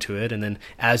me go to it. And then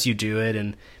as you do it,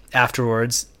 and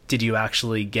afterwards, did you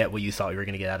actually get what you thought you were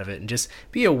going to get out of it? And just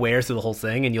be aware through the whole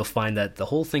thing, and you'll find that the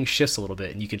whole thing shifts a little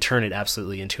bit, and you can turn it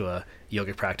absolutely into a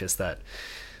yogic practice that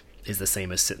is the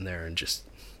same as sitting there and just,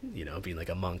 being like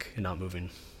a monk and not moving.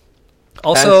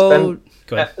 Also,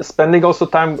 go ahead. Spending also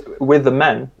time with the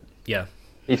men. Yeah.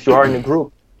 If you are in a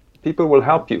group, people will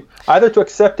help you. Either to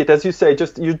accept it, as you say,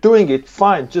 just you're doing it,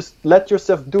 fine. Just let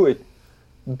yourself do it.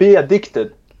 Be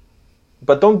addicted.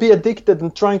 But don't be addicted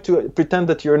and trying to pretend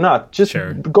that you're not. Just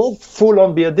go full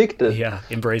on, be addicted. Yeah,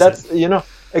 embrace it.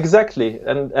 Exactly.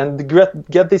 And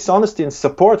get this honesty and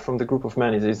support from the group of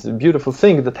men is a beautiful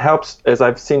thing that helps, as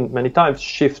I've seen many times,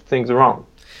 shift things around.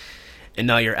 And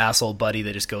not your asshole buddy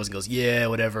that just goes, yeah,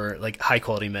 whatever. Like, high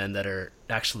quality men that are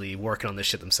actually working on this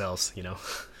shit themselves,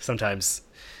 Sometimes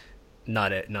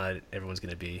not everyone's going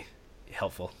to be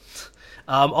helpful.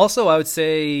 Also, I would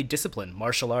say discipline,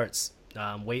 martial arts.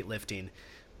 Weightlifting,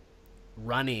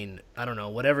 running, I don't know,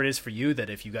 whatever it is for you, that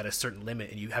if you got a certain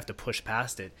limit and you have to push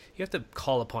past it, you have to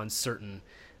call upon certain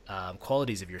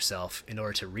qualities of yourself in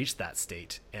order to reach that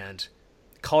state. And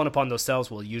calling upon those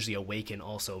selves will usually awaken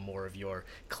also more of your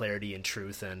clarity and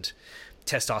truth, and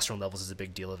testosterone levels is a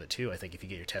big deal of it too. I think if you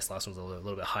get your testosterone a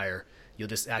little bit higher, you'll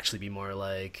just actually be more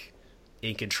like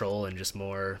in control and just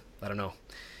more, I don't know,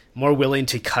 more willing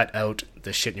to cut out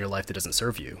the shit in your life that doesn't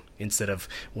serve you, instead of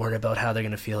worrying about how they're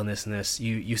going to feel in this and this.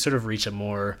 You sort of reach a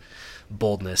more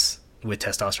boldness with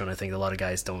testosterone. I think a lot of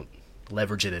guys don't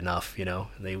leverage it enough,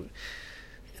 and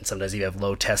sometimes you have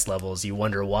low test levels. You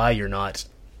wonder why you're not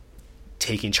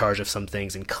taking charge of some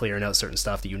things and clearing out certain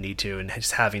stuff that you need to, and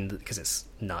just because it's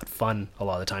not fun a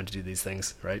lot of the time to do these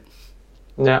things, right?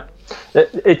 Yeah.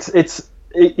 It's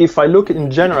if I look in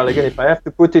general, again, if I have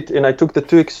to put it, and I took the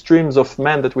two extremes of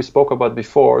men that we spoke about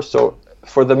before. So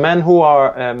for the men who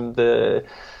are the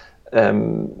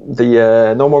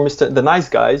no more Mr. the nice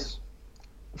guys,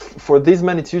 for these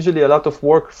men, it's usually a lot of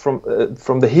work from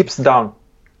the hips down,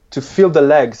 to feel the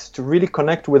legs, to really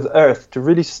connect with earth, to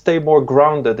really stay more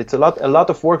grounded. It's a lot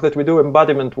of work that we do,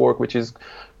 embodiment work, which is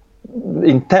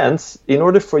intense, in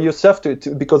order for yourself to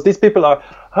because these people are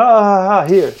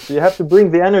here, so you have to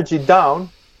bring the energy down,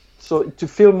 so to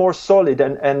feel more solid,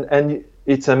 and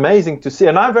it's amazing to see.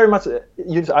 And I'm very much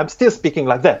I'm still speaking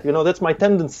like that, that's my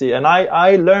tendency, and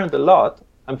I learned a lot.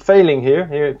 I'm failing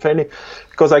here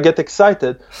because I get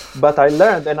excited, but I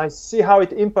learned, and I see how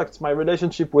it impacts my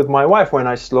relationship with my wife when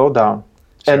I slow down.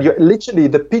 Sure. And literally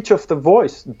the pitch of the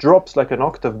voice drops like an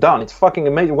octave down. It's fucking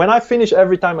amazing.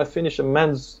 Every time I finish a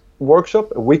men's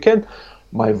workshop, a weekend,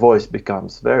 my voice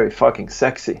becomes very fucking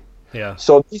sexy. Yeah.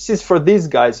 So this is for these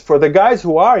guys. For the guys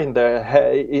who are in their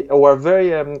head, or are very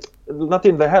not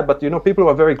in their head, but people who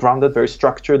are very grounded, very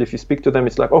structured. If you speak to them,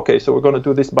 it's like, okay, so we're going to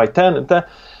do this by 10 and 10.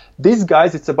 These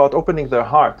guys, it's about opening their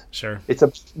heart. Sure. It's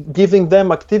about giving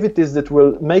them activities that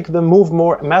will make them move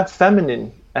more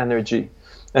feminine energy,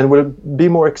 and will be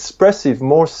more expressive,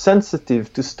 more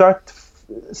sensitive, to start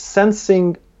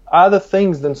sensing other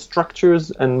things than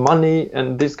structures and money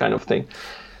and this kind of thing.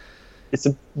 It's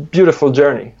a beautiful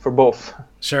journey for both.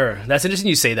 Sure. That's interesting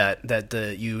you say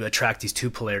that you attract these two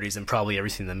polarities and probably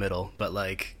everything in the middle, but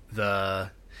like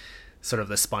the sort of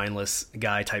the spineless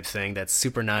guy type thing that's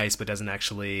super nice but doesn't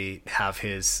actually have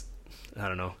his, I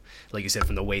don't know, like you said,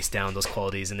 from the waist down, those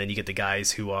qualities. And then you get the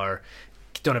guys who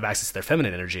don't have access to their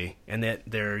feminine energy, and that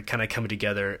they're kind of coming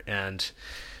together and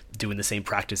doing the same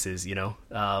practices,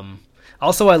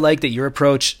 Also, I like that your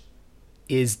approach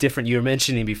is different. You were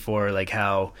mentioning before, like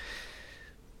how,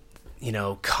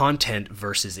 content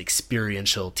versus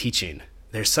experiential teaching.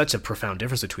 There's such a profound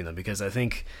difference between them, because I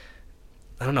think,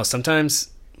 I don't know, sometimes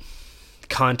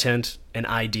content and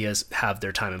ideas have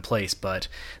their time and place, but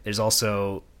there's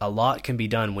also a lot can be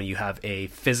done when you have a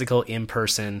physical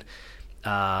in-person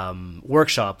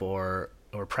workshop or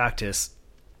practice,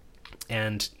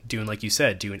 and doing, like you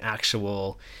said, doing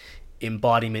actual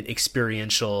embodiment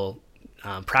experiential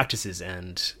practices,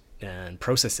 and and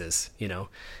processes,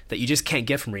 that you just can't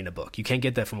get from reading a book. You can't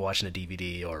get that from watching a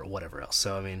DVD or whatever else.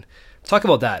 So, I mean, talk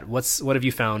about that. What have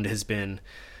you found has been,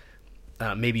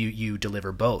 maybe you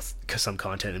deliver both, some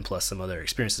content and plus some other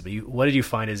experiences, but what did you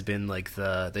find has been like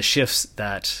the shifts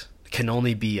that can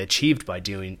only be achieved by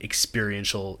doing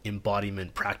experiential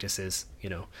embodiment practices,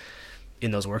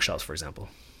 in those workshops, for example?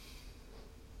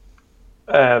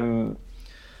 Taking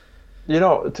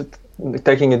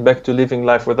it back to living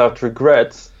life without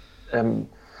regrets,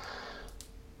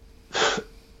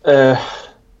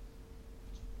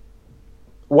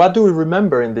 what do we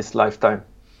remember in this lifetime?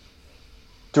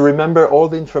 Do we remember all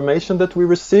the information that we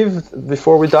received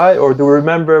before we die, or do we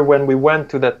remember when we went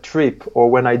to that trip, or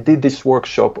when I did this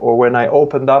workshop, or when I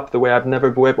opened up the way I've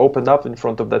never opened up in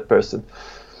front of that person?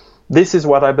 This is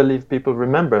what I believe people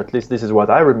remember. At least this is what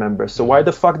I remember. So why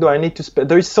the fuck do I need to spend?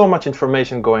 There is so much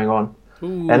information going on.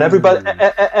 Ooh. And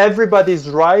everybody's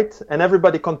right, and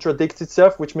everybody contradicts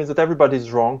itself, which means that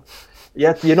everybody's wrong.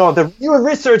 Yet, the new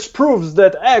research proves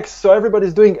that X, so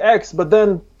everybody's doing X, but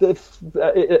then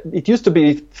it used to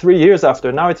be 3 years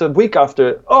after, now it's a week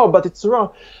after. Oh, but it's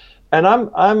wrong. And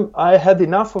I had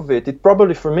enough of it.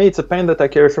 Probably for me, it's a pain that I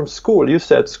carry from school. You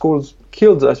said schools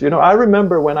killed us. I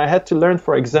remember when I had to learn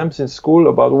for exams in school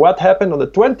about what happened on the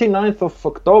 29th of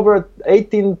October,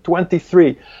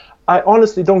 1823. I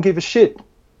honestly don't give a shit.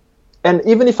 And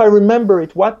even if I remember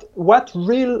it, what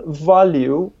real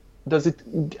value does it?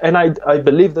 And I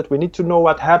believe that we need to know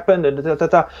what happened,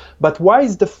 but why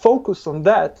is the focus on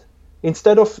that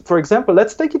instead of, for example,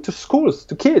 let's take it to schools,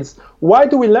 to kids. Why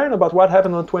do we learn about what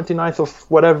happened on the 29th of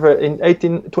whatever in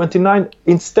 1829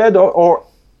 instead or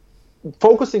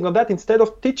focusing on that instead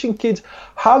of teaching kids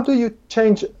how do you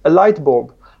change a light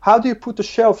bulb? How do you put a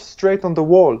shelf straight on the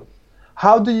wall?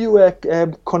 How do you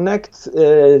connect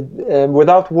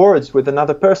without words with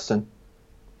another person?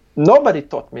 Nobody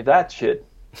taught me that shit.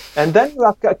 And then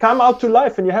you come out to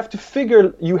life and you have to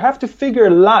figure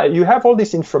life. You have all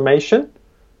this information,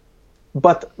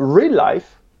 but real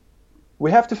life,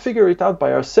 we have to figure it out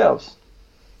by ourselves.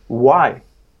 Why?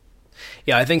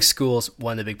 Yeah, I think school's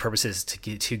one of the big purposes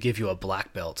to give you a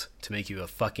black belt, to make you a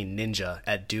fucking ninja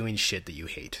at doing shit that you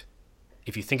hate.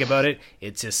 If you think about it,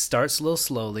 it just starts a little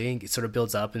slowly and it sort of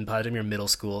builds up, and by the time you're in middle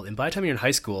school and by the time you're in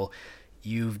high school,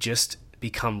 you've just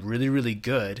become really, really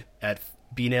good at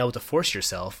being able to force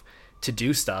yourself to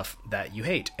do stuff that you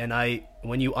hate. And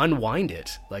when you unwind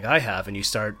it, like I have, and you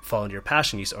start following your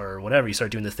passion, or whatever, you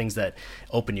start doing the things that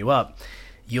open you up,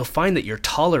 you'll find that your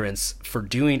tolerance for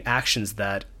doing actions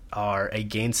that are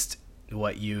against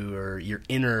what your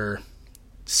inner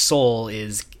soul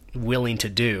is willing to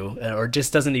do, or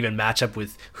just doesn't even match up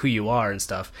with who you are and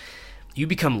stuff, you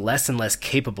become less and less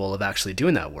capable of actually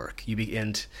doing that work.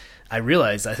 And I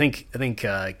realized, I think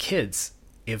kids,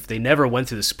 if they never went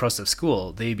through this process of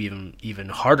school, they'd be even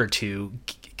harder to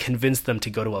convince them to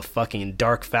go to a fucking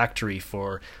dark factory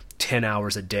for 10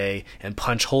 hours a day and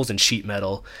punch holes in sheet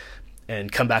metal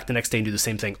and come back the next day and do the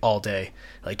same thing all day.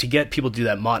 Like, to get people to do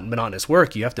that monotonous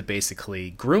work, you have to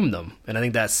basically groom them. And I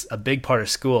think that's a big part of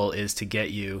school, is to get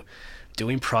you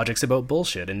doing projects about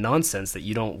bullshit and nonsense that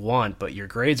you don't want, but your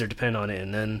grades are dependent on it.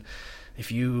 And then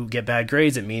if you get bad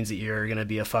grades, it means that you're going to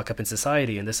be a fuck up in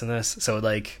society and this and this. So,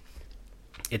 like,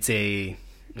 it's a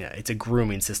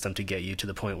grooming system to get you to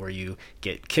the point where you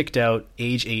get kicked out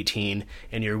age 18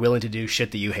 and you're willing to do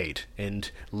shit that you hate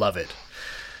and love it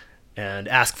and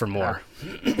ask for more.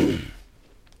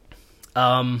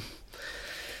 I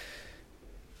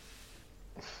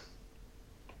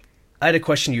had a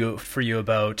question for you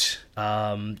about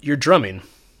your drumming,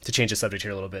 to change the subject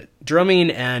here a little bit. Drumming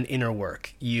and inner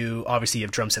work. You obviously have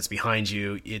drum sets behind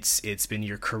you. It's been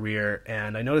your career,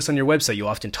 and I noticed on your website you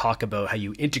often talk about how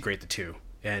you integrate the two.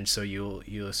 And so you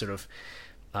sort of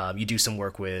you do some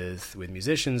work with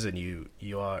musicians, and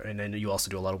and then you also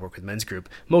do a lot of work with men's group.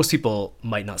 Most people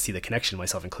might not see the connection,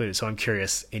 myself included. So I'm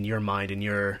curious, in your mind, in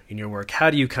your work, how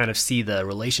do you kind of see the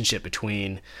relationship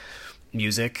between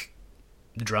music,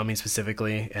 the drumming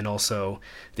specifically, and also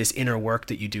this inner work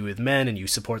that you do with men and you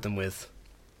support them with,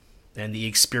 and the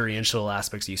experiential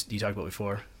aspects you talked about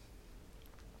before?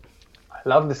 I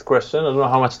love this question. I don't know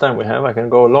how much time we have. I can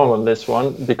go long on this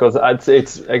one because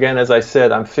it's again, as I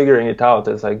said, I'm figuring it out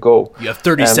as I go. You have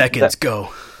 30 seconds. Go.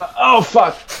 Oh,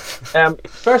 fuck.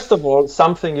 First of all,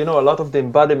 something, a lot of the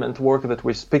embodiment work that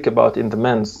we speak about in the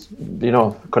men's,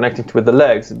 connecting with the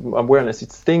legs, awareness,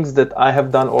 it's things that I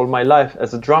have done all my life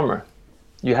as a drummer.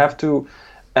 You have to,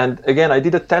 and again, I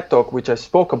did a TED Talk, which I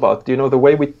spoke about, the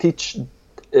way we teach,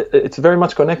 it's very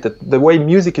much connected. The way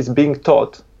music is being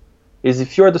taught is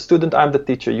if you're the student, I'm the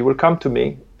teacher. You will come to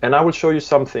me and I will show you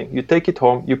something. You take it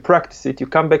home, you practice it, you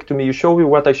come back to me, you show me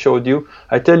what I showed you.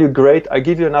 I tell you, great, I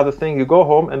give you another thing, you go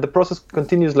home, and the process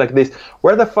continues like this.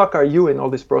 Where the fuck are you in all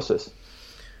this process?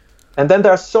 And then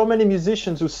there are so many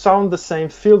musicians who sound the same,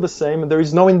 feel the same, and there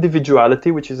is no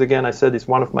individuality, which is, again, I said, is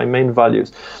one of my main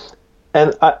values.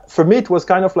 And for me, it was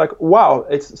kind of like, wow,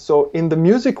 so in the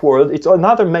music world, it's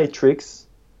another matrix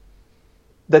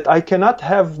that I cannot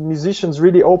have musicians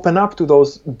really open up to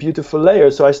those beautiful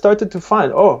layers. So I started to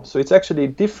find, so it's actually a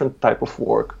different type of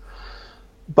work.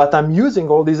 But I'm using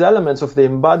all these elements of the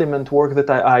embodiment work that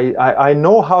I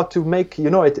know how to make,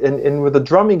 and with the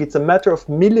drumming, it's a matter of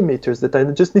millimeters that I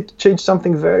just need to change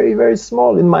something very, very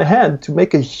small in my hand to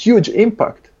make a huge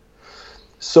impact.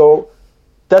 So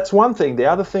that's one thing. The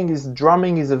other thing is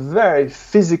drumming is a very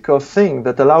physical thing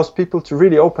that allows people to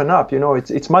really open up.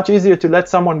 It's much easier to let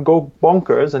someone go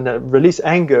bonkers and release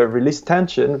anger, release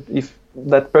tension if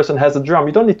that person has a drum.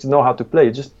 You don't need to know how to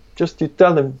play. Just you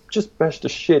tell them, just bash the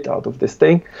shit out of this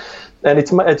thing. And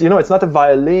it's not a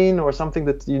violin or something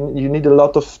that you need a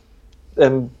lot of,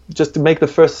 just to make the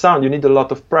first sound, you need a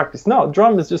lot of practice. No,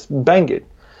 drum is just bang it.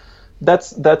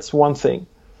 That's one thing.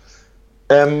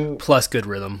 Plus good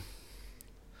rhythm.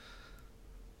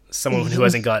 Someone who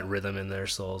hasn't got rhythm in their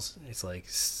souls, it's like,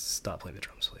 stop playing the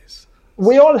drums, please.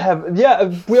 We all have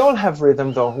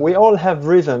rhythm though. We all have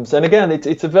rhythms, and again,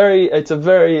 it's a very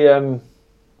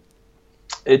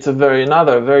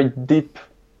deep,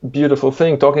 beautiful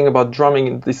thing. Talking about drumming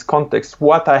in this context,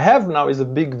 what I have now is a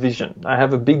big vision. I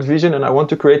have a big vision, and I want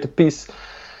to create a piece.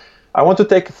 I want to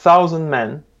take 1,000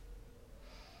 men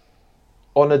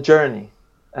on a journey,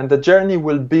 and the journey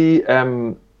will be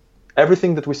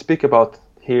everything that we speak about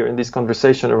here in this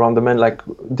conversation around the men, like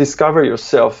discover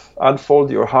yourself,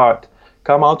 unfold your heart,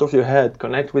 come out of your head,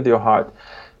 connect with your heart,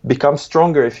 become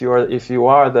stronger if you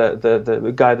are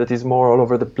the guy that is more all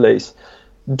over the place.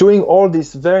 Doing all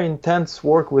this very intense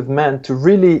work with men to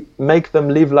really make them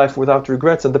live life without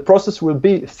regrets. And the process will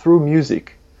be through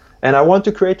music. And I want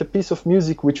to create a piece of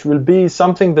music which will be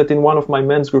something that in one of my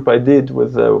men's group I did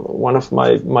with one of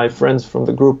my friends from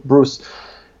the group, Bruce.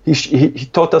 He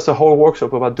taught us a whole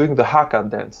workshop about doing the haka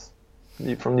dance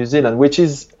from New Zealand, which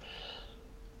is,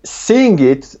 seeing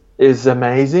it is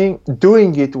amazing.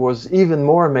 Doing it was even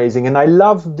more amazing. And I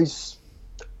love this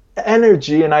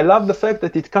energy, and I love the fact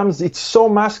that it's so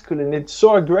masculine, it's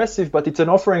so aggressive, but it's an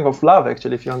offering of love,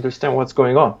 actually, if you understand what's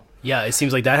going on. Yeah, it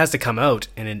seems like that has to come out,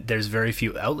 and there's very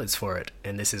few outlets for it.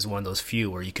 And this is one of those few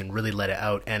where you can really let it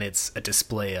out, and it's a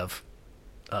display of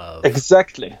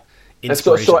exactly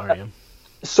inspiration.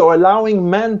 So allowing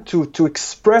men to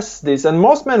express this, and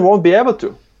most men won't be able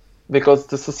to, because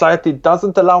the society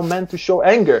doesn't allow men to show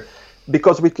anger,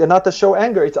 because we cannot show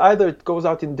anger. It's either it goes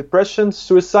out in depression,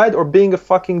 suicide, or being a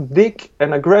fucking dick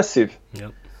and aggressive.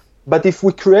 Yep. But if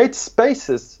we create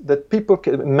spaces that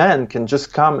men can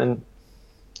just come and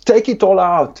take it all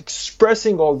out,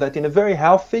 expressing all that in a very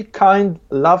healthy, kind,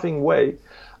 loving way,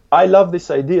 I love this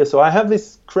idea. So I have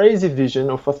this crazy vision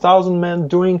of 1,000 men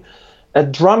doing a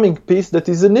drumming piece that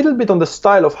is a little bit on the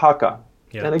style of haka.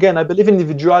 Yeah. And again, I believe in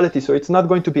individuality, so it's not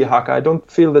going to be haka. I don't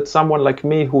feel that someone like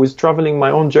me who is traveling my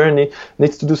own journey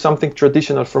needs to do something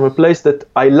traditional from a place that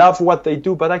I love what they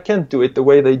do, but I can't do it the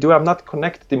way they do. I'm not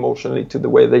connected emotionally to the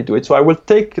way they do it. So I will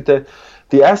take the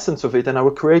essence of it and I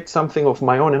will create something of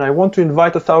my own. And I want to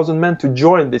invite 1,000 men to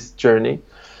join this journey.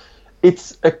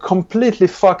 It's a completely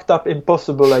fucked up,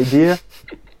 impossible idea,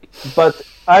 but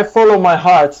I follow my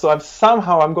heart, so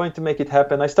I'm going to make it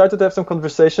happen. I started to have some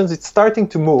conversations. It's starting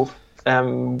to move.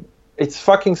 It's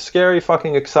fucking scary,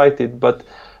 fucking excited, but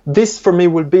this for me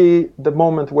will be the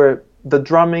moment where the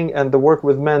drumming and the work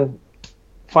with men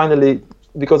finally,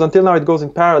 because until now it goes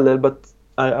in parallel, but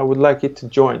I would like it to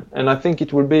join, and I think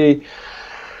it will be.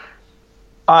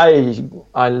 I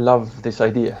love this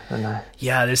idea,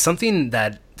 yeah, there's something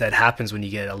that happens when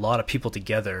you get a lot of people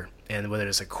together, and whether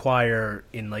it's a choir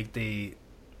in like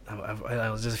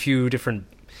there's a few different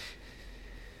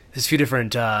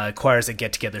choirs that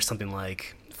get together, something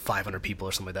like 500 people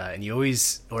or something like that, and you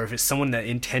always, or if it's someone that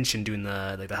intention doing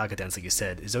the haka dance, like you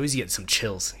said, is always you get some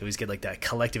chills. You always get like that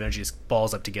collective energy just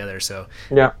balls up together. So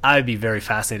yeah, I'd be very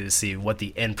fascinated to see what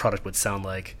the end product would sound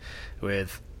like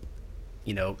with,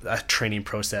 a training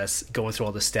process, going through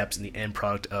all the steps, and the end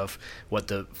product of what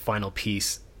the final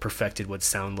piece perfected would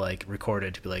sound like,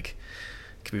 recorded, to be like,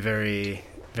 it could be very,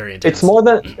 very intense.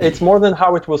 It's more than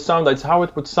how it will sound. It's how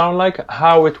it would sound like,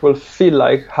 how it will feel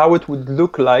like, how it would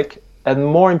look like, and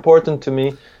more important to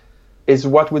me is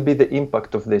what would be the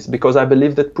impact of this, because I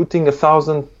believe that putting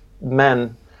 1,000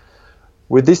 men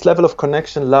with this level of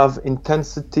connection, love,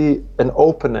 intensity, and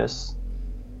openness,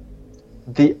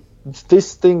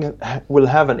 this thing will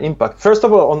have an impact. First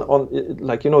of all, on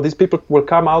like, you know, these people will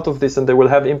come out of this and they will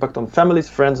have impact on families,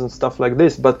 friends, and stuff like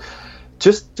this. But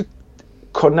just to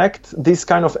connect this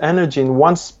kind of energy in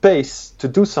one space to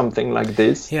do something like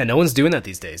this. Yeah, no one's doing that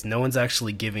these days. No one's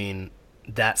actually giving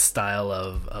that style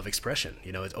of expression.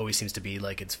 You know, it always seems to be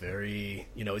like it's very,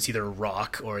 you know, it's either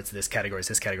rock or it's this category,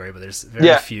 but there's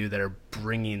very few that are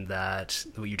bringing that,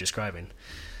 what you're describing.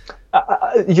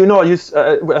 You know,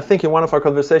 I think in one of our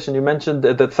conversations you mentioned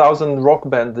the 1,000 rock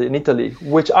band in Italy,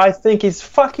 which I think is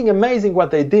fucking amazing what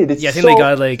they did. It's I think they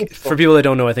got like, beautiful. For people that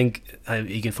don't know, I think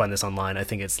you can find this online. I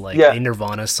think it's like a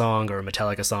Nirvana song or a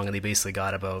Metallica song, and they basically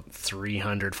got about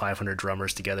 300, 500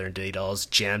 drummers together and they all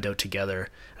jammed out together.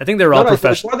 I think they're all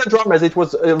professional. It was the drummers. It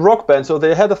was a rock band, so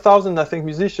they had 1,000, I think,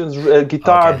 musicians,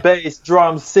 guitar, bass,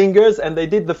 drums, singers, and they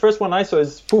did the first one I saw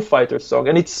is Foo Fighters song,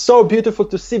 and it's so beautiful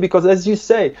to see because, as you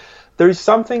say, there is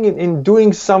something in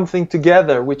doing something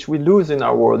together which we lose in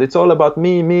our world. It's all about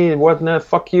me, what, no,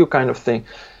 fuck you kind of thing.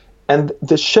 And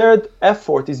the shared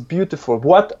effort is beautiful.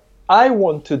 What I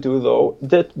want to do, though,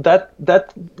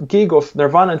 that gig of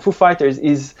Nirvana and Foo Fighters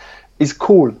is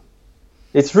cool.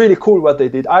 It's really cool what they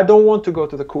did. I don't want to go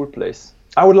to the cool place.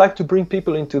 I would like to bring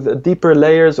people into the deeper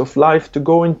layers of life, to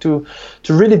go into,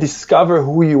 to really discover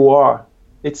who you are.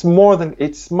 It's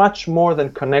much more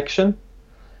than connection.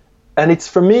 And it's,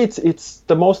 for me, it's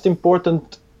the most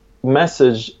important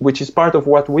message, which is part of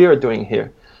what we are doing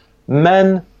here.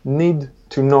 Men need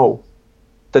to know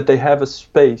that they have a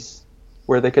space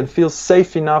where they can feel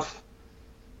safe enough.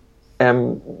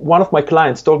 One of my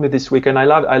clients told me this week, and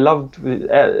I loved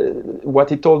what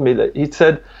he told me. He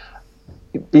said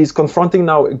he's confronting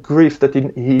now a grief that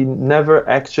he never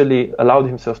actually allowed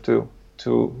himself to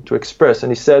express.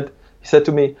 And he said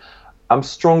to me, "I'm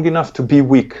strong enough to be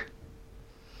weak."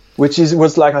 Which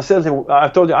was like, I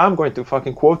told you, I'm going to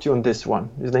fucking quote you on this one.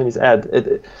 His name is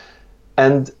Ed.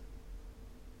 And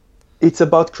it's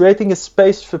about creating a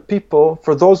space for people,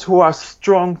 for those who are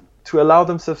strong to allow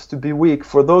themselves to be weak,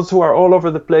 for those who are all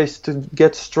over the place to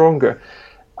get stronger.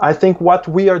 I think what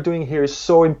we are doing here is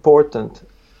so important.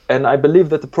 And I believe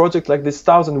that a project like this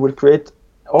 1,000 will create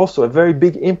also a very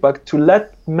big impact to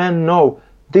let men know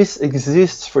this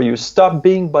exists for you. Stop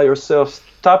being by yourself.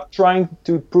 Stop trying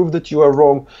to prove that you are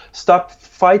wrong. Stop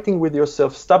fighting with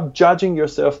yourself. Stop judging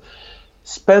yourself.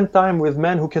 Spend time with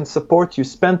men who can support you.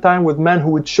 Spend time with men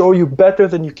who would show you better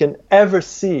than you can ever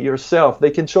see yourself.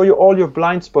 They can show you all your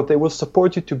blind spots. They will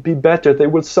support you to be better. They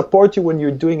will support you when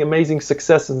you're doing amazing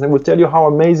successes. They will tell you how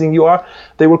amazing you are.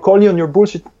 They will call you on your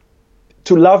bullshit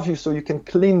to love you so you can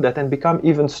clean that and become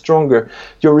even stronger.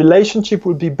 Your relationship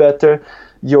will be better.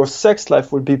 Your sex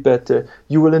life will be better.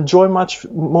 You will enjoy much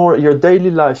more your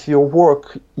daily life, your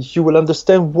work. You will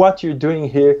understand what you're doing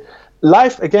here.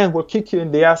 Life, again, will kick you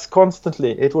in the ass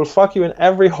constantly. It will fuck you in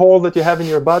every hole that you have in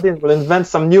your body and will invent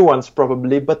some new ones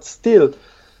probably. But still,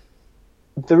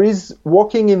 there is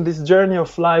walking in this journey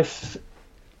of life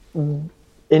in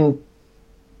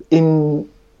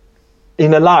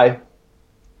a lie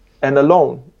and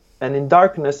alone and in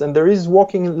darkness. And there is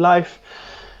walking in life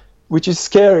which is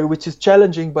scary, which is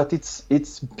challenging, but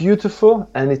it's beautiful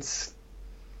and it's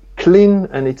clean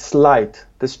and it's light,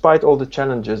 despite all the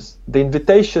challenges. The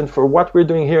invitation for what we're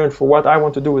doing here and for what I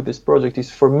want to do with this project is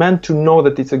for men to know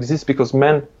that it exists, because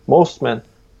most men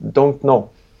don't know.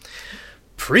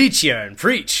 Preach, Yaron,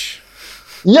 preach.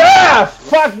 Yeah,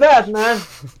 fuck that, man.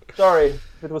 Sorry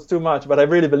if it was too much, but I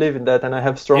really believe in that, and I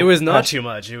have strong... It was not too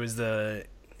much. It was not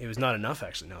enough,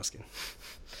 actually. No, I was kidding.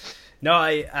 No,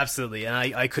 I absolutely, and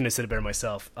I couldn't have said it better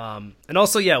myself. And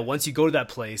also, yeah, once you go to that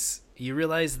place, you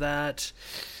realize that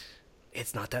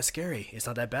it's not that scary. It's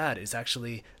not that bad. It's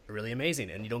actually really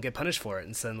amazing, and you don't get punished for it.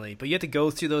 And suddenly, but you have to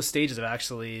go through those stages of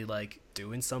actually like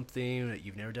doing something that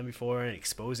you've never done before and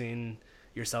exposing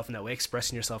yourself in that way,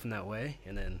 expressing yourself in that way,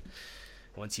 and then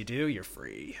once you do, you're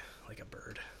free like a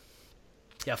bird.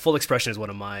 Yeah, full expression is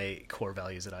one of my core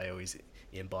values that I always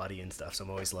embody and stuff. So I'm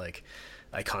always like,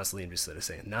 I constantly am just sort of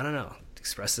saying, no,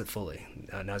 express it fully.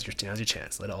 Now's your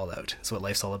chance. Let it all out. That's what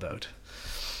life's all about.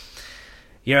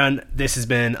 Yaron, this has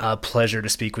been a pleasure to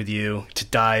speak with you, to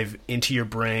dive into your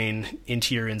brain,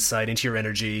 into your insight, into your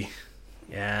energy.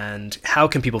 And how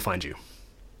can people find you?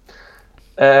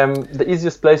 The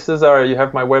easiest places are, you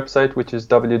have my website, which is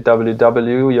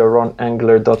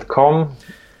www.yaronengler.com.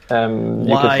 You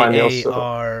can find me also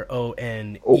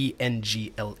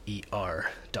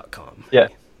YARONENGLER.com. Yeah.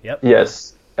 Yep.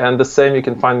 Yes. And the same, you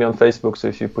can find me on Facebook. So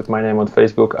if you put my name on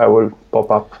Facebook, I will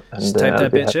pop up. And just type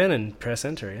that bitch in and press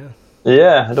enter, yeah.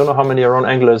 Yeah, I don't know how many Yaron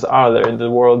Englers are there in the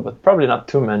world, but probably not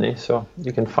too many, so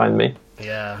you can find me.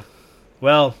 Yeah.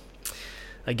 Well,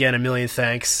 again, a million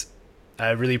thanks. I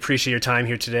really appreciate your time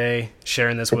here today,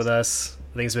 sharing this with us.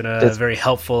 I think it's been a very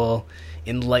helpful,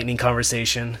 enlightening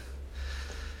conversation.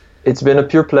 It's been a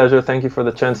pure pleasure. Thank you for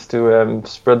the chance to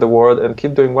spread the word and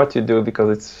keep doing what you do because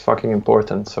it's fucking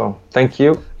important. So thank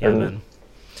you. Yeah, man.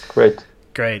 Great.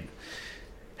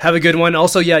 Have a good one.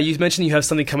 Also, yeah, you mentioned you have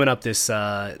something coming up these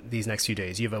next few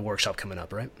days. You have a workshop coming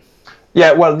up, right?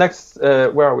 Yeah, well, next,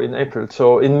 where are we? In April.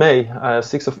 So in May,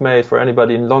 6th of May, for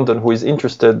anybody in London who is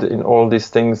interested in all these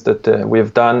things that we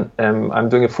have done, I'm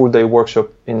doing a full-day workshop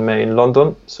in May in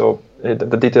London. So the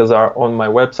details are on my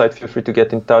website. Feel free to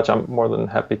get in touch. I'm more than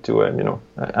happy to,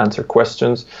 answer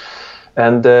questions.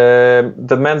 And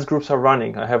the men's groups are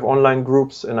running. I have online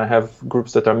groups and I have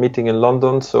groups that are meeting in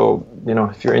London. So,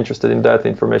 if you're interested in that, the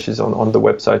information is on the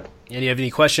website. And you have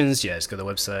any questions? Yeah, just go to the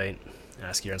website,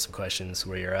 ask Yaron some questions,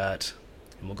 where you're at,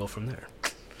 and we'll go from there.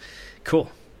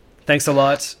 Cool. Thanks a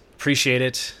lot. Appreciate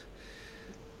it.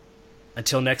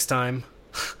 Until next time.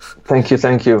 Thank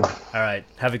you. All right.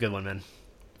 Have a good one, man.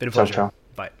 Been a pleasure. Ciao.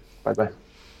 Bye. Bye-bye.